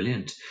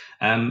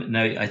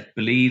 Now, I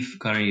believe,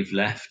 Conor, you've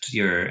left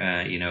your,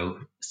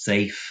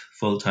 safe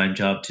full-time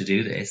job to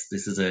do this.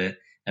 This is a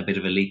bit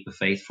of a leap of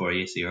faith for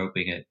you, so you're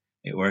hoping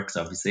it works,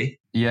 obviously.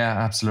 Yeah,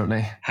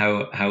 absolutely.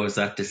 How was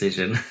that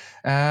decision?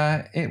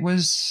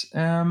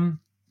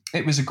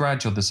 It was a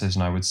gradual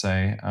decision, I would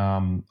say.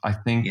 I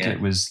think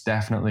it was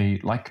definitely,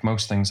 like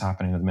most things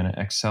happening at the minute,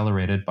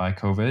 accelerated by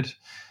COVID.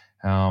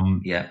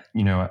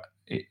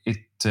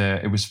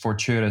 It was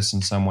fortuitous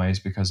in some ways,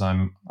 because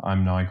I'm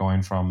now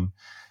going from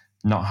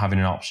not having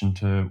an option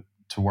to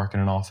work in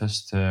an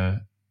office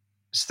to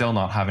still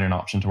not having an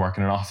option to work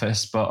in an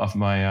office, but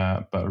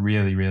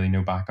really, really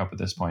no backup at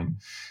this point.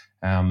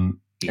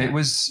 It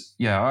was,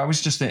 I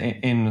was just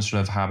in a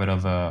sort of habit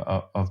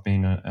of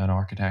being an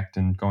architect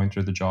and going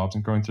through the jobs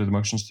and going through the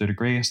motions to a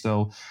degree. I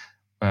still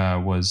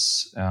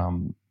was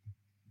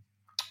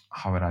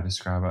how would I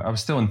describe it? I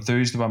was still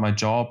enthused about my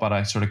job, but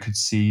I sort of could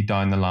see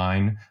down the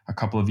line a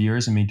couple of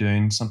years of me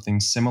doing something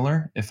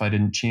similar if I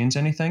didn't change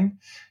anything.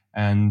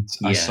 And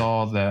I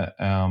saw that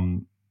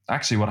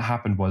actually what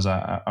happened was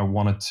I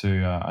wanted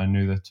to, I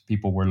knew that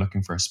people were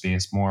looking for a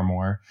space more and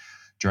more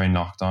during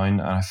lockdown.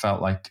 And I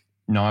felt like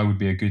now would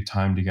be a good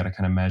time to get a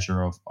kind of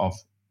measure of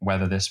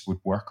whether this would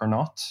work or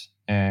not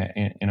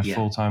in a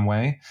full-time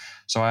way.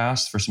 So I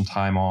asked for some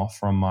time off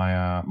from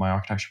my my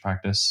architecture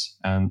practice,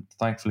 and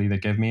thankfully they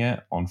gave me it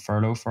on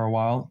furlough for a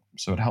while,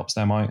 so it helps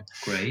them out.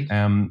 Great.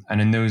 And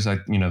in those, it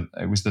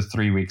was the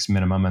 3 weeks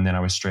minimum, and then I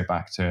was straight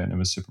back to it, and it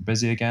was super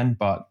busy again.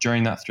 But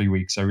during that 3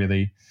 weeks, I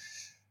really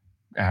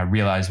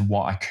realized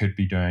what I could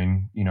be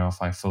doing,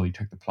 if I fully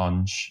took the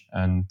plunge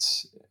and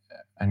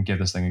give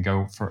this thing a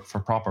go for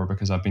proper,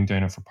 because I've been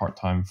doing it for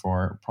part-time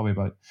for probably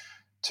about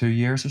 2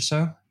 years or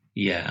so.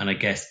 Yeah, and I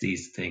guess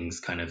these things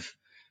kind of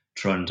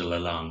trundle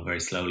along very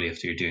slowly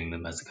if you're doing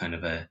them as a kind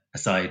of a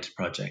side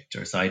project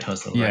or a side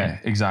hustle. Yeah, right?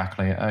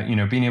 Exactly.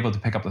 Being able to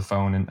pick up the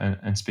phone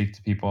and speak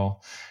to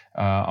people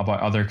about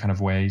other kind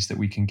of ways that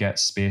we can get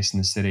space in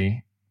the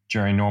city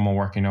during normal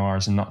working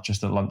hours and not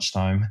just at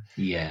lunchtime.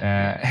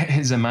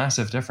 Is a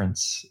massive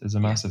difference.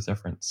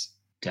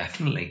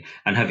 Definitely.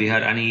 And have you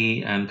had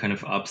any kind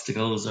of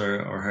obstacles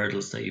or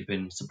hurdles that you've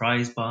been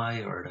surprised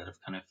by, or that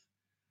have kind of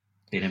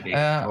been a big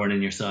thorn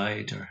in your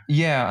side? Or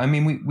yeah, I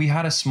mean, we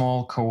had a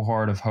small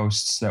cohort of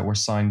hosts that were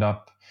signed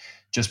up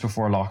just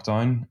before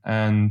lockdown,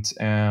 and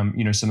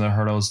some of the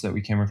hurdles that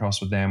we came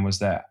across with them was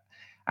that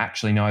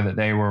actually now that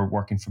they were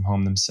working from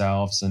home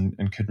themselves and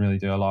couldn't really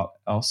do a lot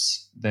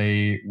else,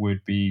 they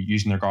would be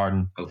using their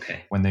garden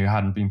when they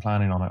hadn't been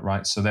planning on it,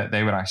 right? So that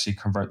they would actually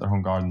convert their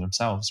home garden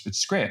themselves, which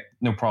is great,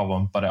 no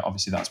problem. But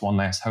obviously that's one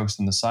less host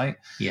on the site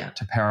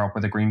to pair up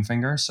with a green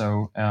finger.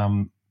 So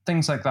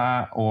things like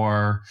that,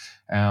 or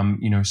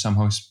some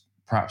hosts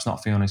perhaps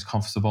not feeling as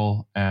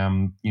comfortable,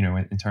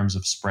 in terms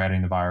of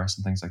spreading the virus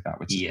and things like that,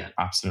 which is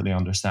absolutely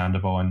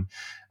understandable. And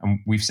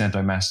we've sent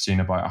out messaging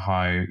about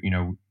how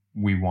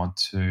we want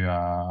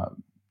to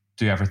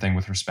do everything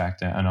with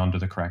respect and under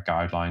the correct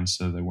guidelines,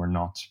 so that we're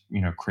not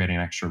creating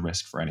extra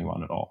risk for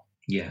anyone at all.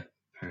 Yeah,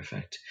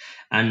 perfect.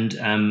 And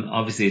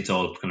obviously it's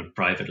all kind of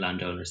private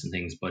landowners and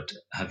things, but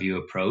have you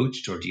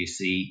approached, or do you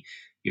see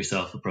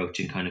yourself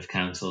approaching kind of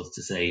councils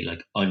to say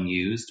like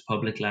unused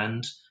public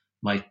land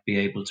might be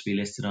able to be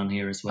listed on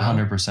here as well?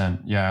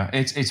 100%. Yeah.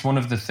 It's one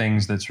of the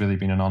things that's really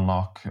been an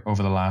unlock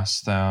over the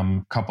last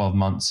couple of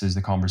months, is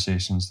the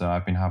conversations that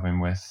I've been having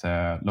with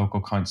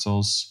local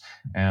councils,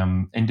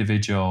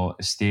 individual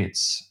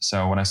estates.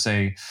 So when I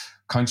say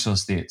council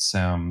estates,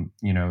 in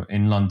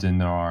London,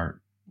 there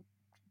are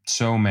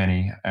so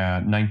many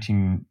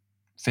 1950s,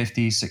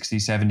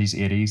 60s, 70s,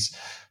 80s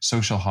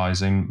social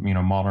housing,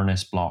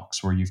 modernist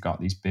blocks where you've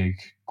got these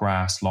big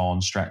grass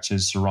lawn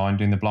stretches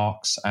surrounding the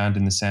blocks and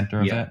in the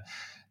center of it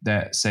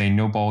that say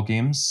no ball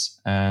games,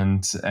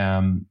 and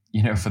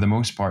for the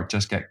most part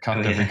just get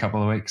cut every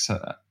couple of weeks,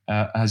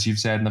 as you've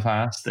said in the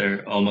past.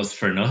 They're almost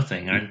for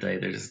nothing, aren't they?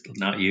 They're just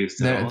not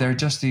used at all. They're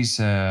just these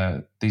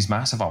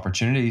massive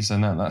opportunities,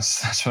 and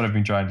that's what I've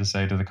been trying to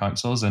say to the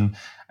councils. And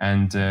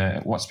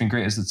what's been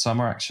great is that some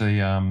are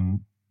actually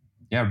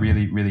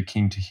really, really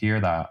keen to hear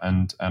that,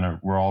 and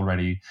we're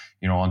already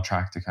on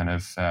track to kind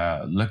of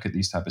look at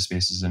these type of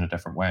spaces in a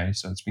different way.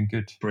 So it's been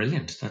good.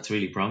 Brilliant. That's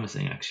really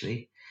promising,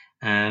 actually.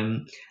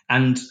 And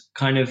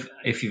kind of,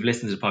 if you've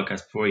listened to the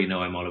podcast before,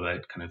 I'm all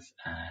about kind of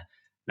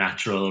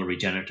natural,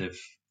 regenerative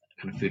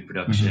kind of food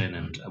production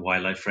and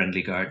wildlife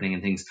friendly gardening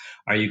and things.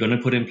 Are you going to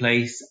put in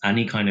place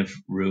any kind of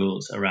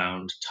rules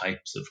around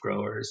types of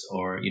growers,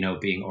 or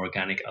being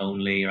organic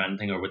only or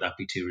anything, or would that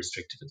be too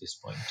restrictive at this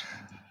point?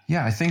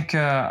 Yeah, I think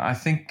I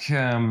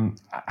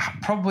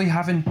probably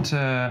haven't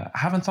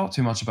thought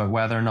too much about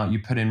whether or not you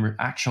put in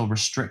actual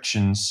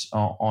restrictions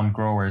on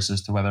growers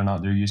as to whether or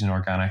not they're using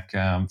organic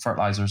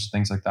fertilizers,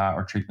 things like that,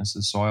 or treatments of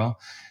the soil.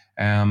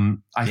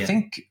 I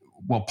think,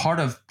 well, part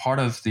of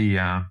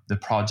the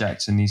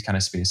projects in these kind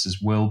of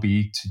spaces will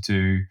be to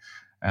do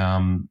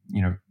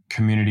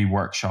community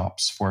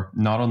workshops for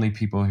not only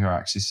people who are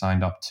actually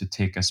signed up to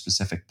take a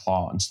specific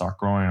plot and start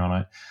growing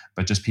on it,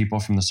 but just people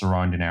from the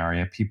surrounding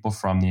area, people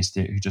from the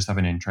estate who just have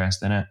an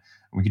interest in it.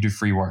 And we could do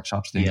free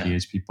workshops to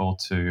engage people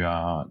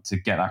to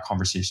get that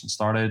conversation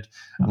started.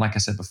 And like I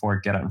said before,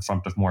 get it in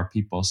front of more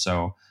people.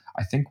 So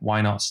I think why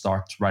not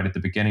start right at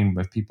the beginning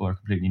if people are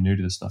completely new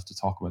to this stuff, to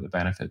talk about the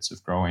benefits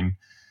of growing,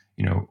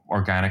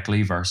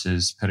 organically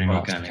versus putting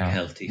organic,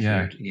 healthy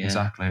food. Yeah,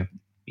 exactly.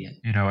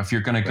 Yeah. If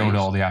you're going to go to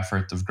all the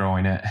effort of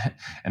growing it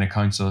in a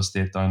council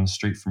estate down the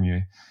street from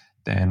you,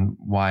 then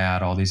why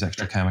add all these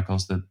extra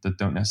chemicals that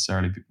don't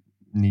necessarily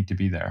need to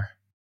be there?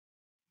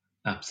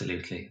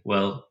 Absolutely.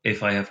 Well,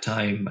 if I have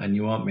time and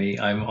you want me,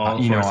 I'm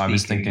all for I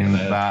was thinking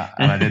that,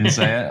 and I didn't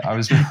say it. I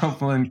was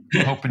hoping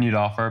you'd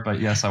offer,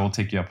 but yes, I will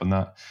take you up on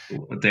that.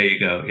 There you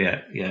go.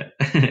 Yeah.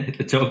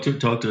 Talk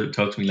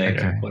to me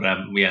later. Okay. But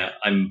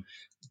I'm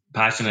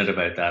passionate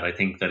about that. I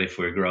think that if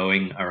we're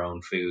growing our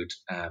own food,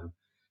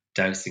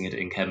 dousing it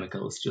in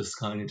chemicals just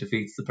kind of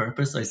defeats the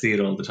purpose. I see it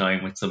all the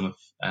time with some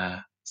of,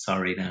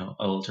 sorry now,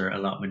 older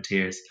allotment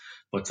tiers,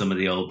 but some of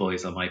the old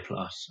boys on my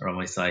plot or on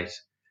my site,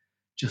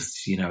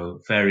 just,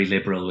 very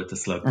liberal with the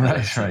slug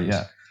pellets. Right,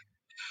 yeah.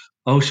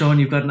 Oh, Sean,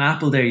 you've got an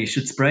apple there. You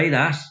should spray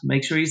that.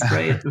 Make sure you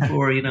spray it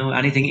before,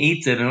 anything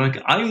eats it. And I'm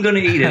like, I'm going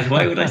to eat it.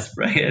 Why would I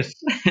spray it?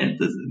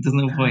 There's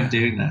no point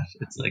doing that.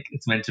 It's like,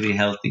 it's meant to be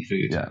healthy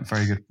food. Yeah,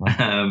 very good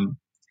point.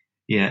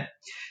 Yeah.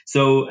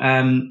 So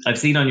I've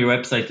seen on your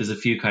website there's a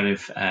few kind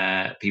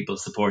of people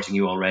supporting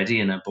you already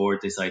and aboard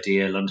this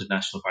idea. London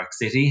National Park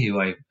City, who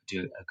I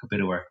do a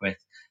bit of work with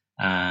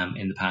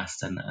in the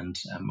past and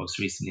most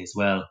recently as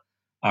well,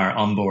 are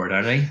on board,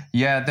 are they?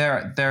 Yeah,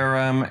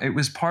 they're it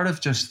was part of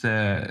just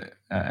an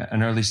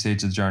early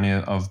stage of the journey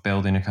of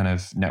building a kind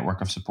of network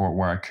of support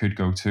where I could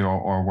go to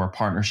or where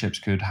partnerships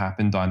could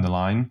happen down the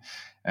line.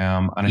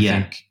 And I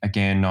think,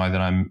 again, now that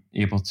I'm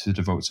able to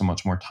devote so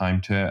much more time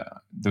to it,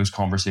 those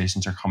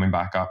conversations are coming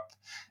back up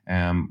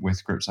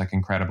with groups like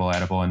Incredible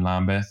Edible in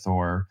Lambeth,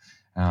 or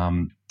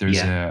there's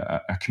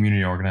a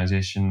community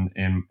organisation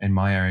in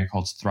my area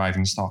called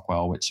Thriving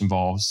Stockwell, which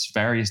involves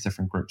various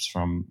different groups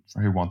for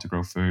who want to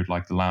grow food,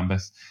 like the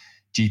Lambeth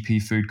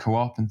GP Food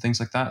Co-op and things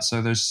like that.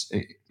 So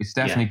it's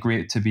definitely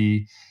great to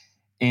be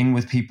in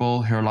with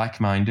people who are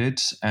like-minded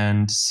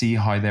and see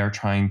how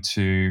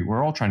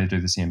we're all trying to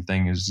do the same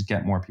thing, is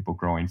get more people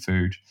growing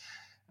food.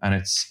 And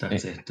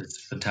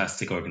There's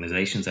fantastic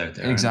organizations out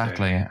there.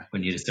 Exactly.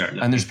 When you start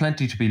looking. And there's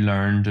plenty to be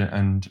learned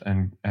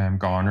and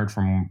garnered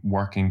from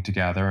working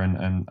together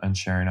and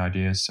sharing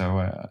ideas.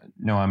 So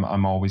no,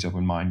 I'm always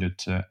open-minded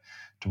to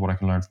what I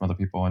can learn from other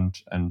people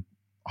and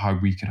how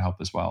we could help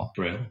as well.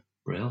 Brilliant.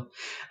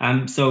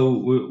 So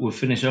we'll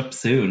finish up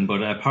soon,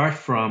 but apart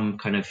from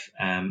kind of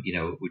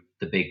with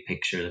the big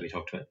picture that we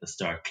talked about at the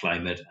start,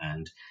 climate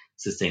and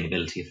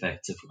sustainability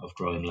effects of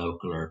growing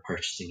local or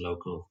purchasing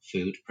local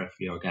food,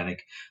 preferably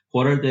organic,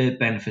 what are the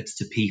benefits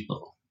to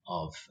people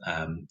of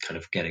kind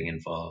of getting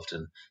involved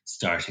and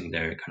starting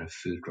their kind of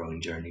food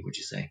growing journey, would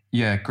you say?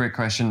 Yeah, great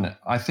question.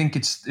 I think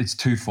it's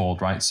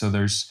twofold, right? So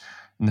there's,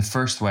 in the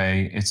first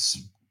way, it's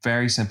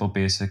very simple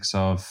basics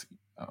of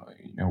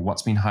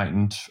what's been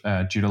heightened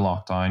due to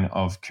lockdown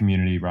of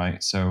community,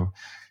 right? So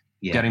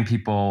giving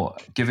people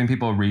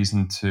a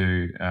reason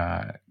to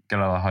get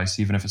out of the house,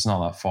 even if it's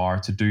not that far,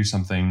 to do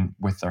something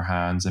with their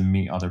hands and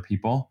meet other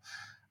people,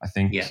 I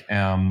think.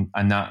 And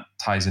that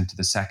ties into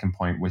the second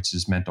point, which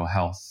is mental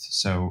health.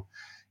 So,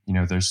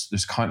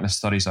 there's countless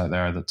studies out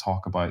there that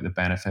talk about the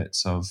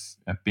benefits of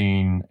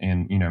being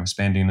in,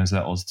 spending as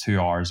little as 2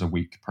 hours a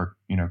week per,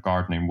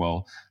 gardening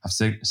will have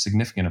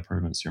significant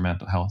improvements to your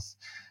mental health.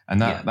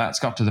 And that's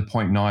got to the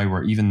point now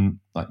where even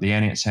like the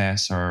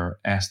NHS are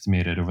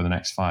estimated over the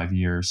next 5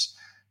 years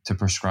to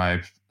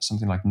prescribe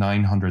something like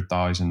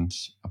 900,000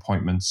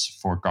 appointments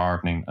for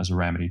gardening as a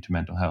remedy to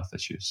mental health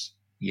issues.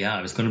 Yeah,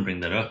 I was going to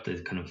bring that up,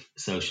 the kind of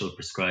social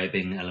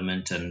prescribing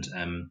element, and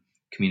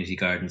community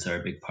gardens are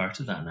a big part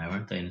of that now,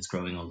 aren't they? And it's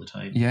growing all the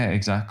time. Yeah,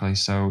 exactly.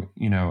 So,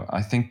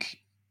 I think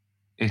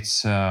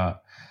it's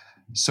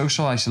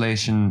social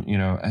isolation,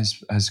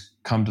 has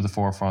come to the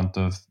forefront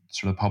of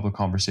sort of public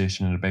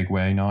conversation in a big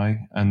way now.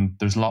 And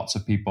there's lots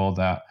of people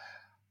that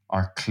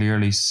are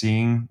clearly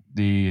seeing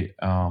the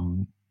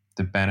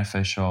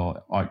beneficial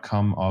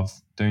outcome of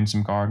doing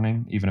some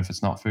gardening, even if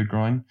it's not food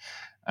growing.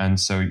 And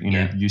so,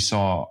 you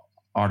saw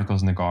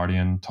articles in The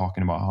Guardian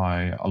talking about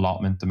how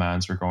allotment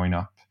demands were going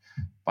up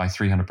by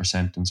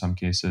 300% in some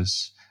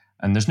cases.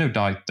 And there's no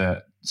doubt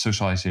that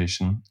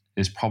socialization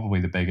is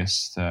probably the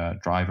biggest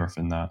driver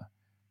from that.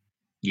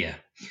 Yeah.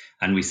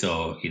 And we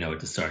saw, at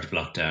the start of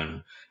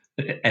lockdown,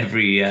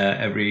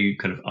 every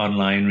kind of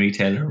online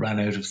retailer ran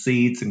out of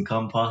seeds and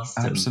compost.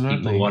 Absolutely.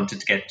 And people wanted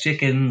to get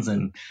chickens,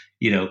 and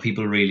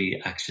people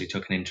really actually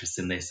took an interest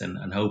in this,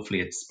 and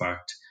hopefully it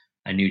sparked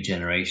a new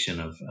generation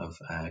of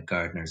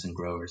gardeners and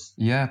growers.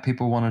 Yeah,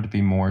 people wanted to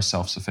be more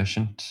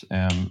self-sufficient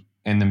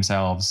in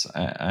themselves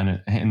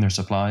and in their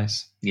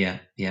supplies. Yeah.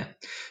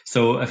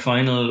 So a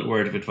final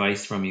word of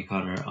advice from you,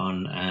 Conor,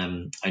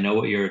 on I know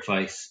what your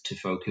advice to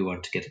folk who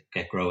want to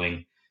get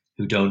growing,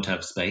 who don't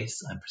have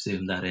space. I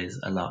presume that is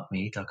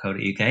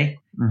allotme.co.uk.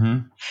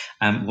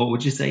 Mm-hmm. What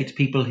would you say to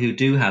people who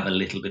do have a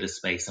little bit of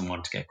space and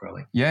want to get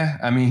growing? Yeah,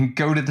 I mean,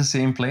 go to the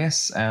same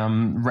place,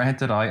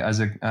 rent it out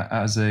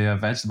as a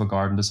vegetable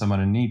garden to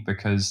someone in need,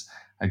 because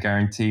I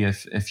guarantee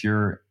if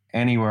you're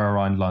anywhere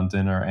around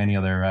London or any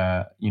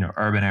other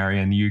urban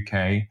area in the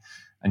UK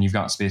and you've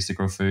got space to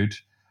grow food,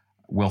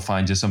 we'll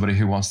find you somebody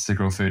who wants to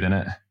grow food in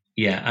it.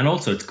 Yeah, and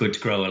also it's good to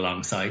grow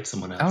alongside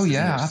someone else. Oh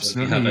yeah,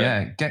 absolutely.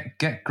 So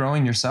get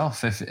growing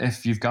yourself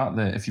if you've got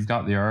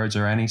the urge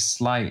or any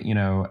slight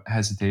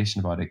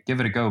hesitation about it, give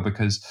it a go,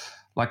 because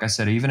like I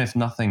said, even if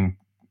nothing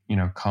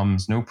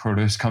comes, no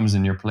produce comes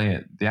in your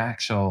plate, the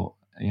actual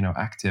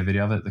activity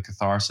of it, the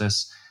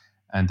catharsis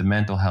and the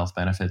mental health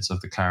benefits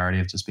of the clarity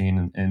of just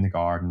being in the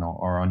garden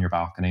or on your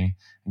balcony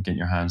and getting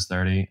your hands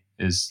dirty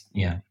is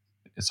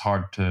it's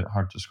hard to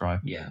describe.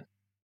 Yeah.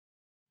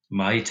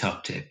 My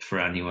top tip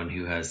for anyone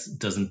who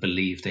doesn't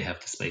believe they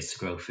have the space to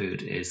grow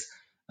food is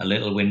a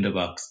little window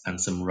box,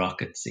 and some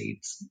rocket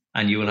seeds.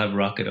 And you will have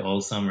rocket all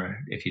summer.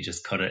 If you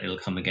just cut it, it'll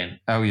come again.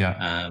 Oh,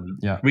 yeah.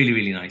 Really,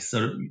 really nice.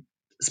 So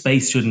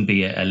space shouldn't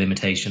be a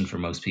limitation for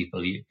most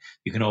people. You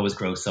can always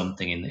grow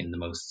something in the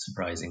most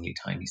surprisingly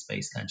tiny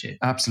space, can't you?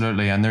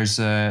 Absolutely. And there's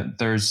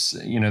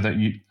that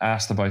you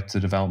asked about the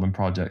development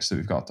projects that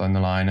we've got down the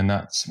line, and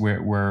that's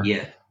we're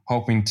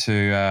hoping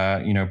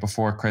to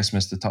before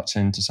Christmas to touch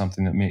into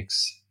something that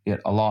makes it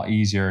a lot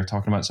easier,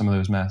 talking about some of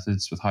those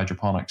methods with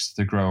hydroponics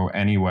to grow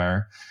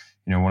anywhere.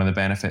 One of the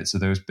benefits of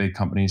those big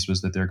companies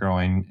was that they're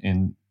growing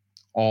in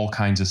all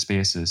kinds of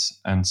spaces,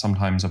 and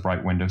sometimes a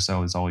bright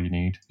windowsill is all you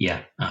need.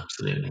 Yeah,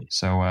 absolutely.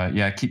 So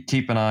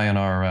keep an eye on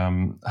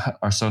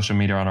our social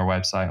media, on our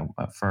website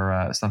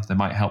for stuff that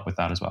might help with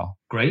that as well.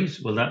 Great.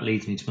 Well, that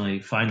leads me to my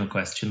final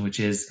question, which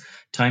is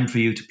time for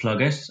you to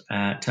plug it.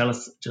 Tell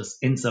us just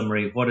in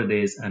summary what it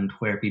is and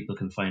where people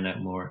can find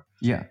out more.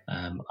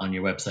 On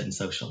your website and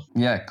social.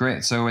 Yeah,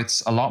 great. So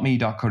it's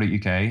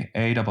allotme.co.uk,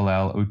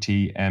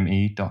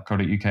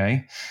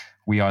 allotme.co.uk.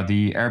 We are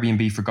the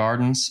Airbnb for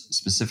gardens,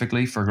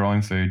 specifically for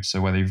growing food.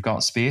 So whether you've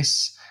got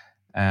space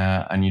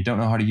and you don't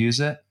know how to use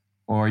it,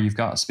 or you've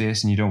got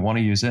space and you don't want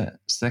to use it,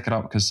 stick it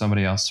up because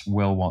somebody else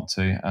will want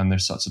to. And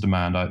there's such a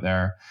demand out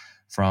there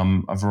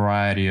from a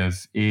variety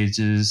of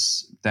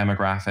ages,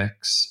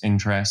 demographics,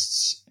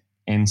 interests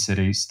in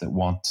cities that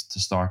want to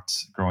start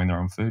growing their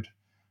own food.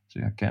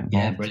 So get involved.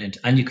 Yeah, brilliant.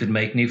 And you could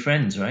make new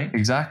friends, right?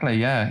 Exactly,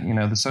 yeah.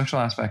 The social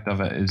aspect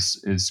of it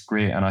is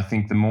great. And I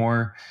think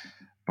before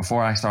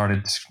I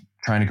started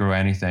trying to grow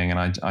anything, and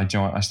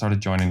I started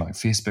joining like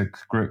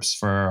Facebook groups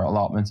for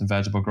allotment and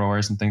vegetable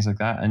growers and things like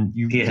that, and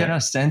you get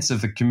a sense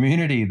of the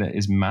community that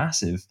is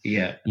massive.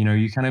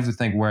 You kind of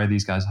think, where are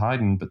these guys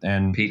hiding? But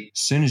then as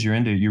soon as you're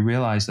into it, you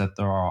realize that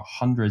there are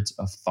hundreds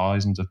of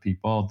thousands of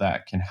people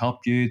that can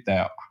help you,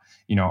 that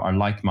are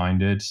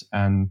like-minded,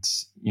 and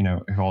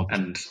who all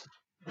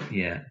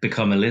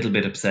become a little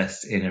bit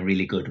obsessed in a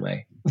really good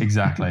way.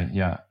 Exactly.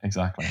 Yeah,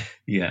 exactly.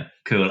 Yeah,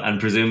 cool. And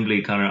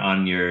presumably, Conor,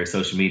 on your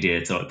social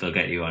media, they'll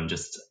get you on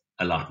just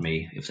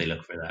AllotMe if they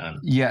look for that.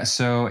 Yeah,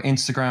 so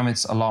Instagram,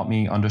 it's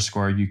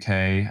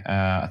AllotMe_UK.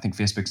 I think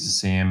Facebook's the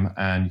same,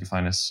 and you can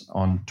find us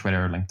on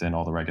Twitter, LinkedIn,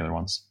 all the regular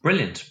ones.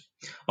 Brilliant.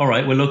 All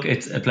right. Well, look,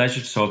 it's a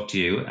pleasure to talk to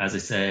you. As I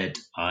said,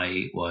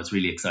 I was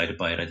really excited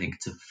by it. I think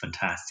it's a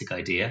fantastic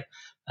idea.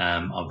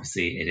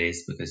 Obviously it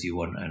is because you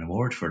won an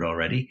award for it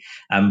already.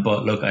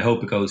 But look, I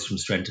hope it goes from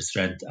strength to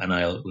strength, and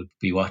I'll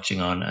be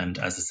watching on. And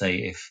as I say,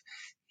 if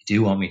you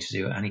do want me to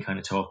do any kind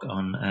of talk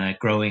on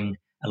growing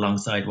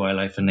alongside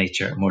wildlife and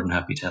nature, I'm more than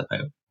happy to help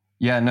out.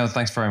 Yeah, no,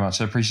 thanks very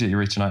much. I appreciate you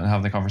reaching out and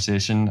having the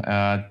conversation.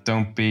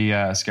 Don't be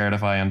scared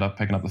if I end up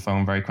picking up the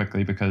phone very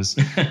quickly, because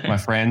my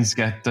friends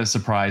get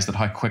surprised at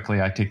how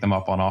quickly I take them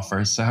up on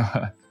offers. So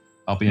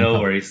I'll be no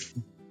worries.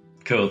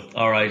 Cool.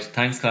 All right.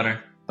 Thanks,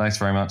 Conor. Thanks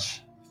very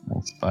much.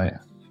 Thanks. Bye.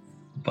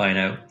 Bye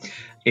now.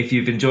 If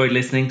you've enjoyed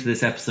listening to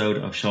this episode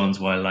of Sean's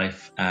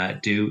Wildlife,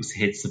 do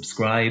hit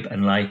subscribe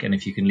and like, and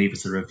if you can leave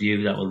us a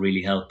review, that will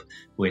really help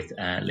with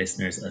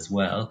listeners as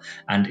well.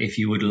 And if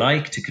you would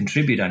like to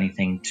contribute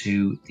anything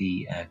to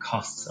the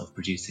costs of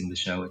producing the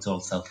show, it's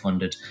all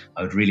self-funded.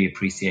 I would really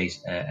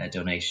appreciate a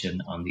donation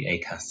on the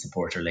Acast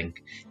supporter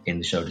link in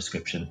the show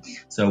description.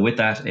 So with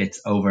that, it's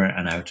over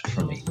and out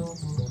from me.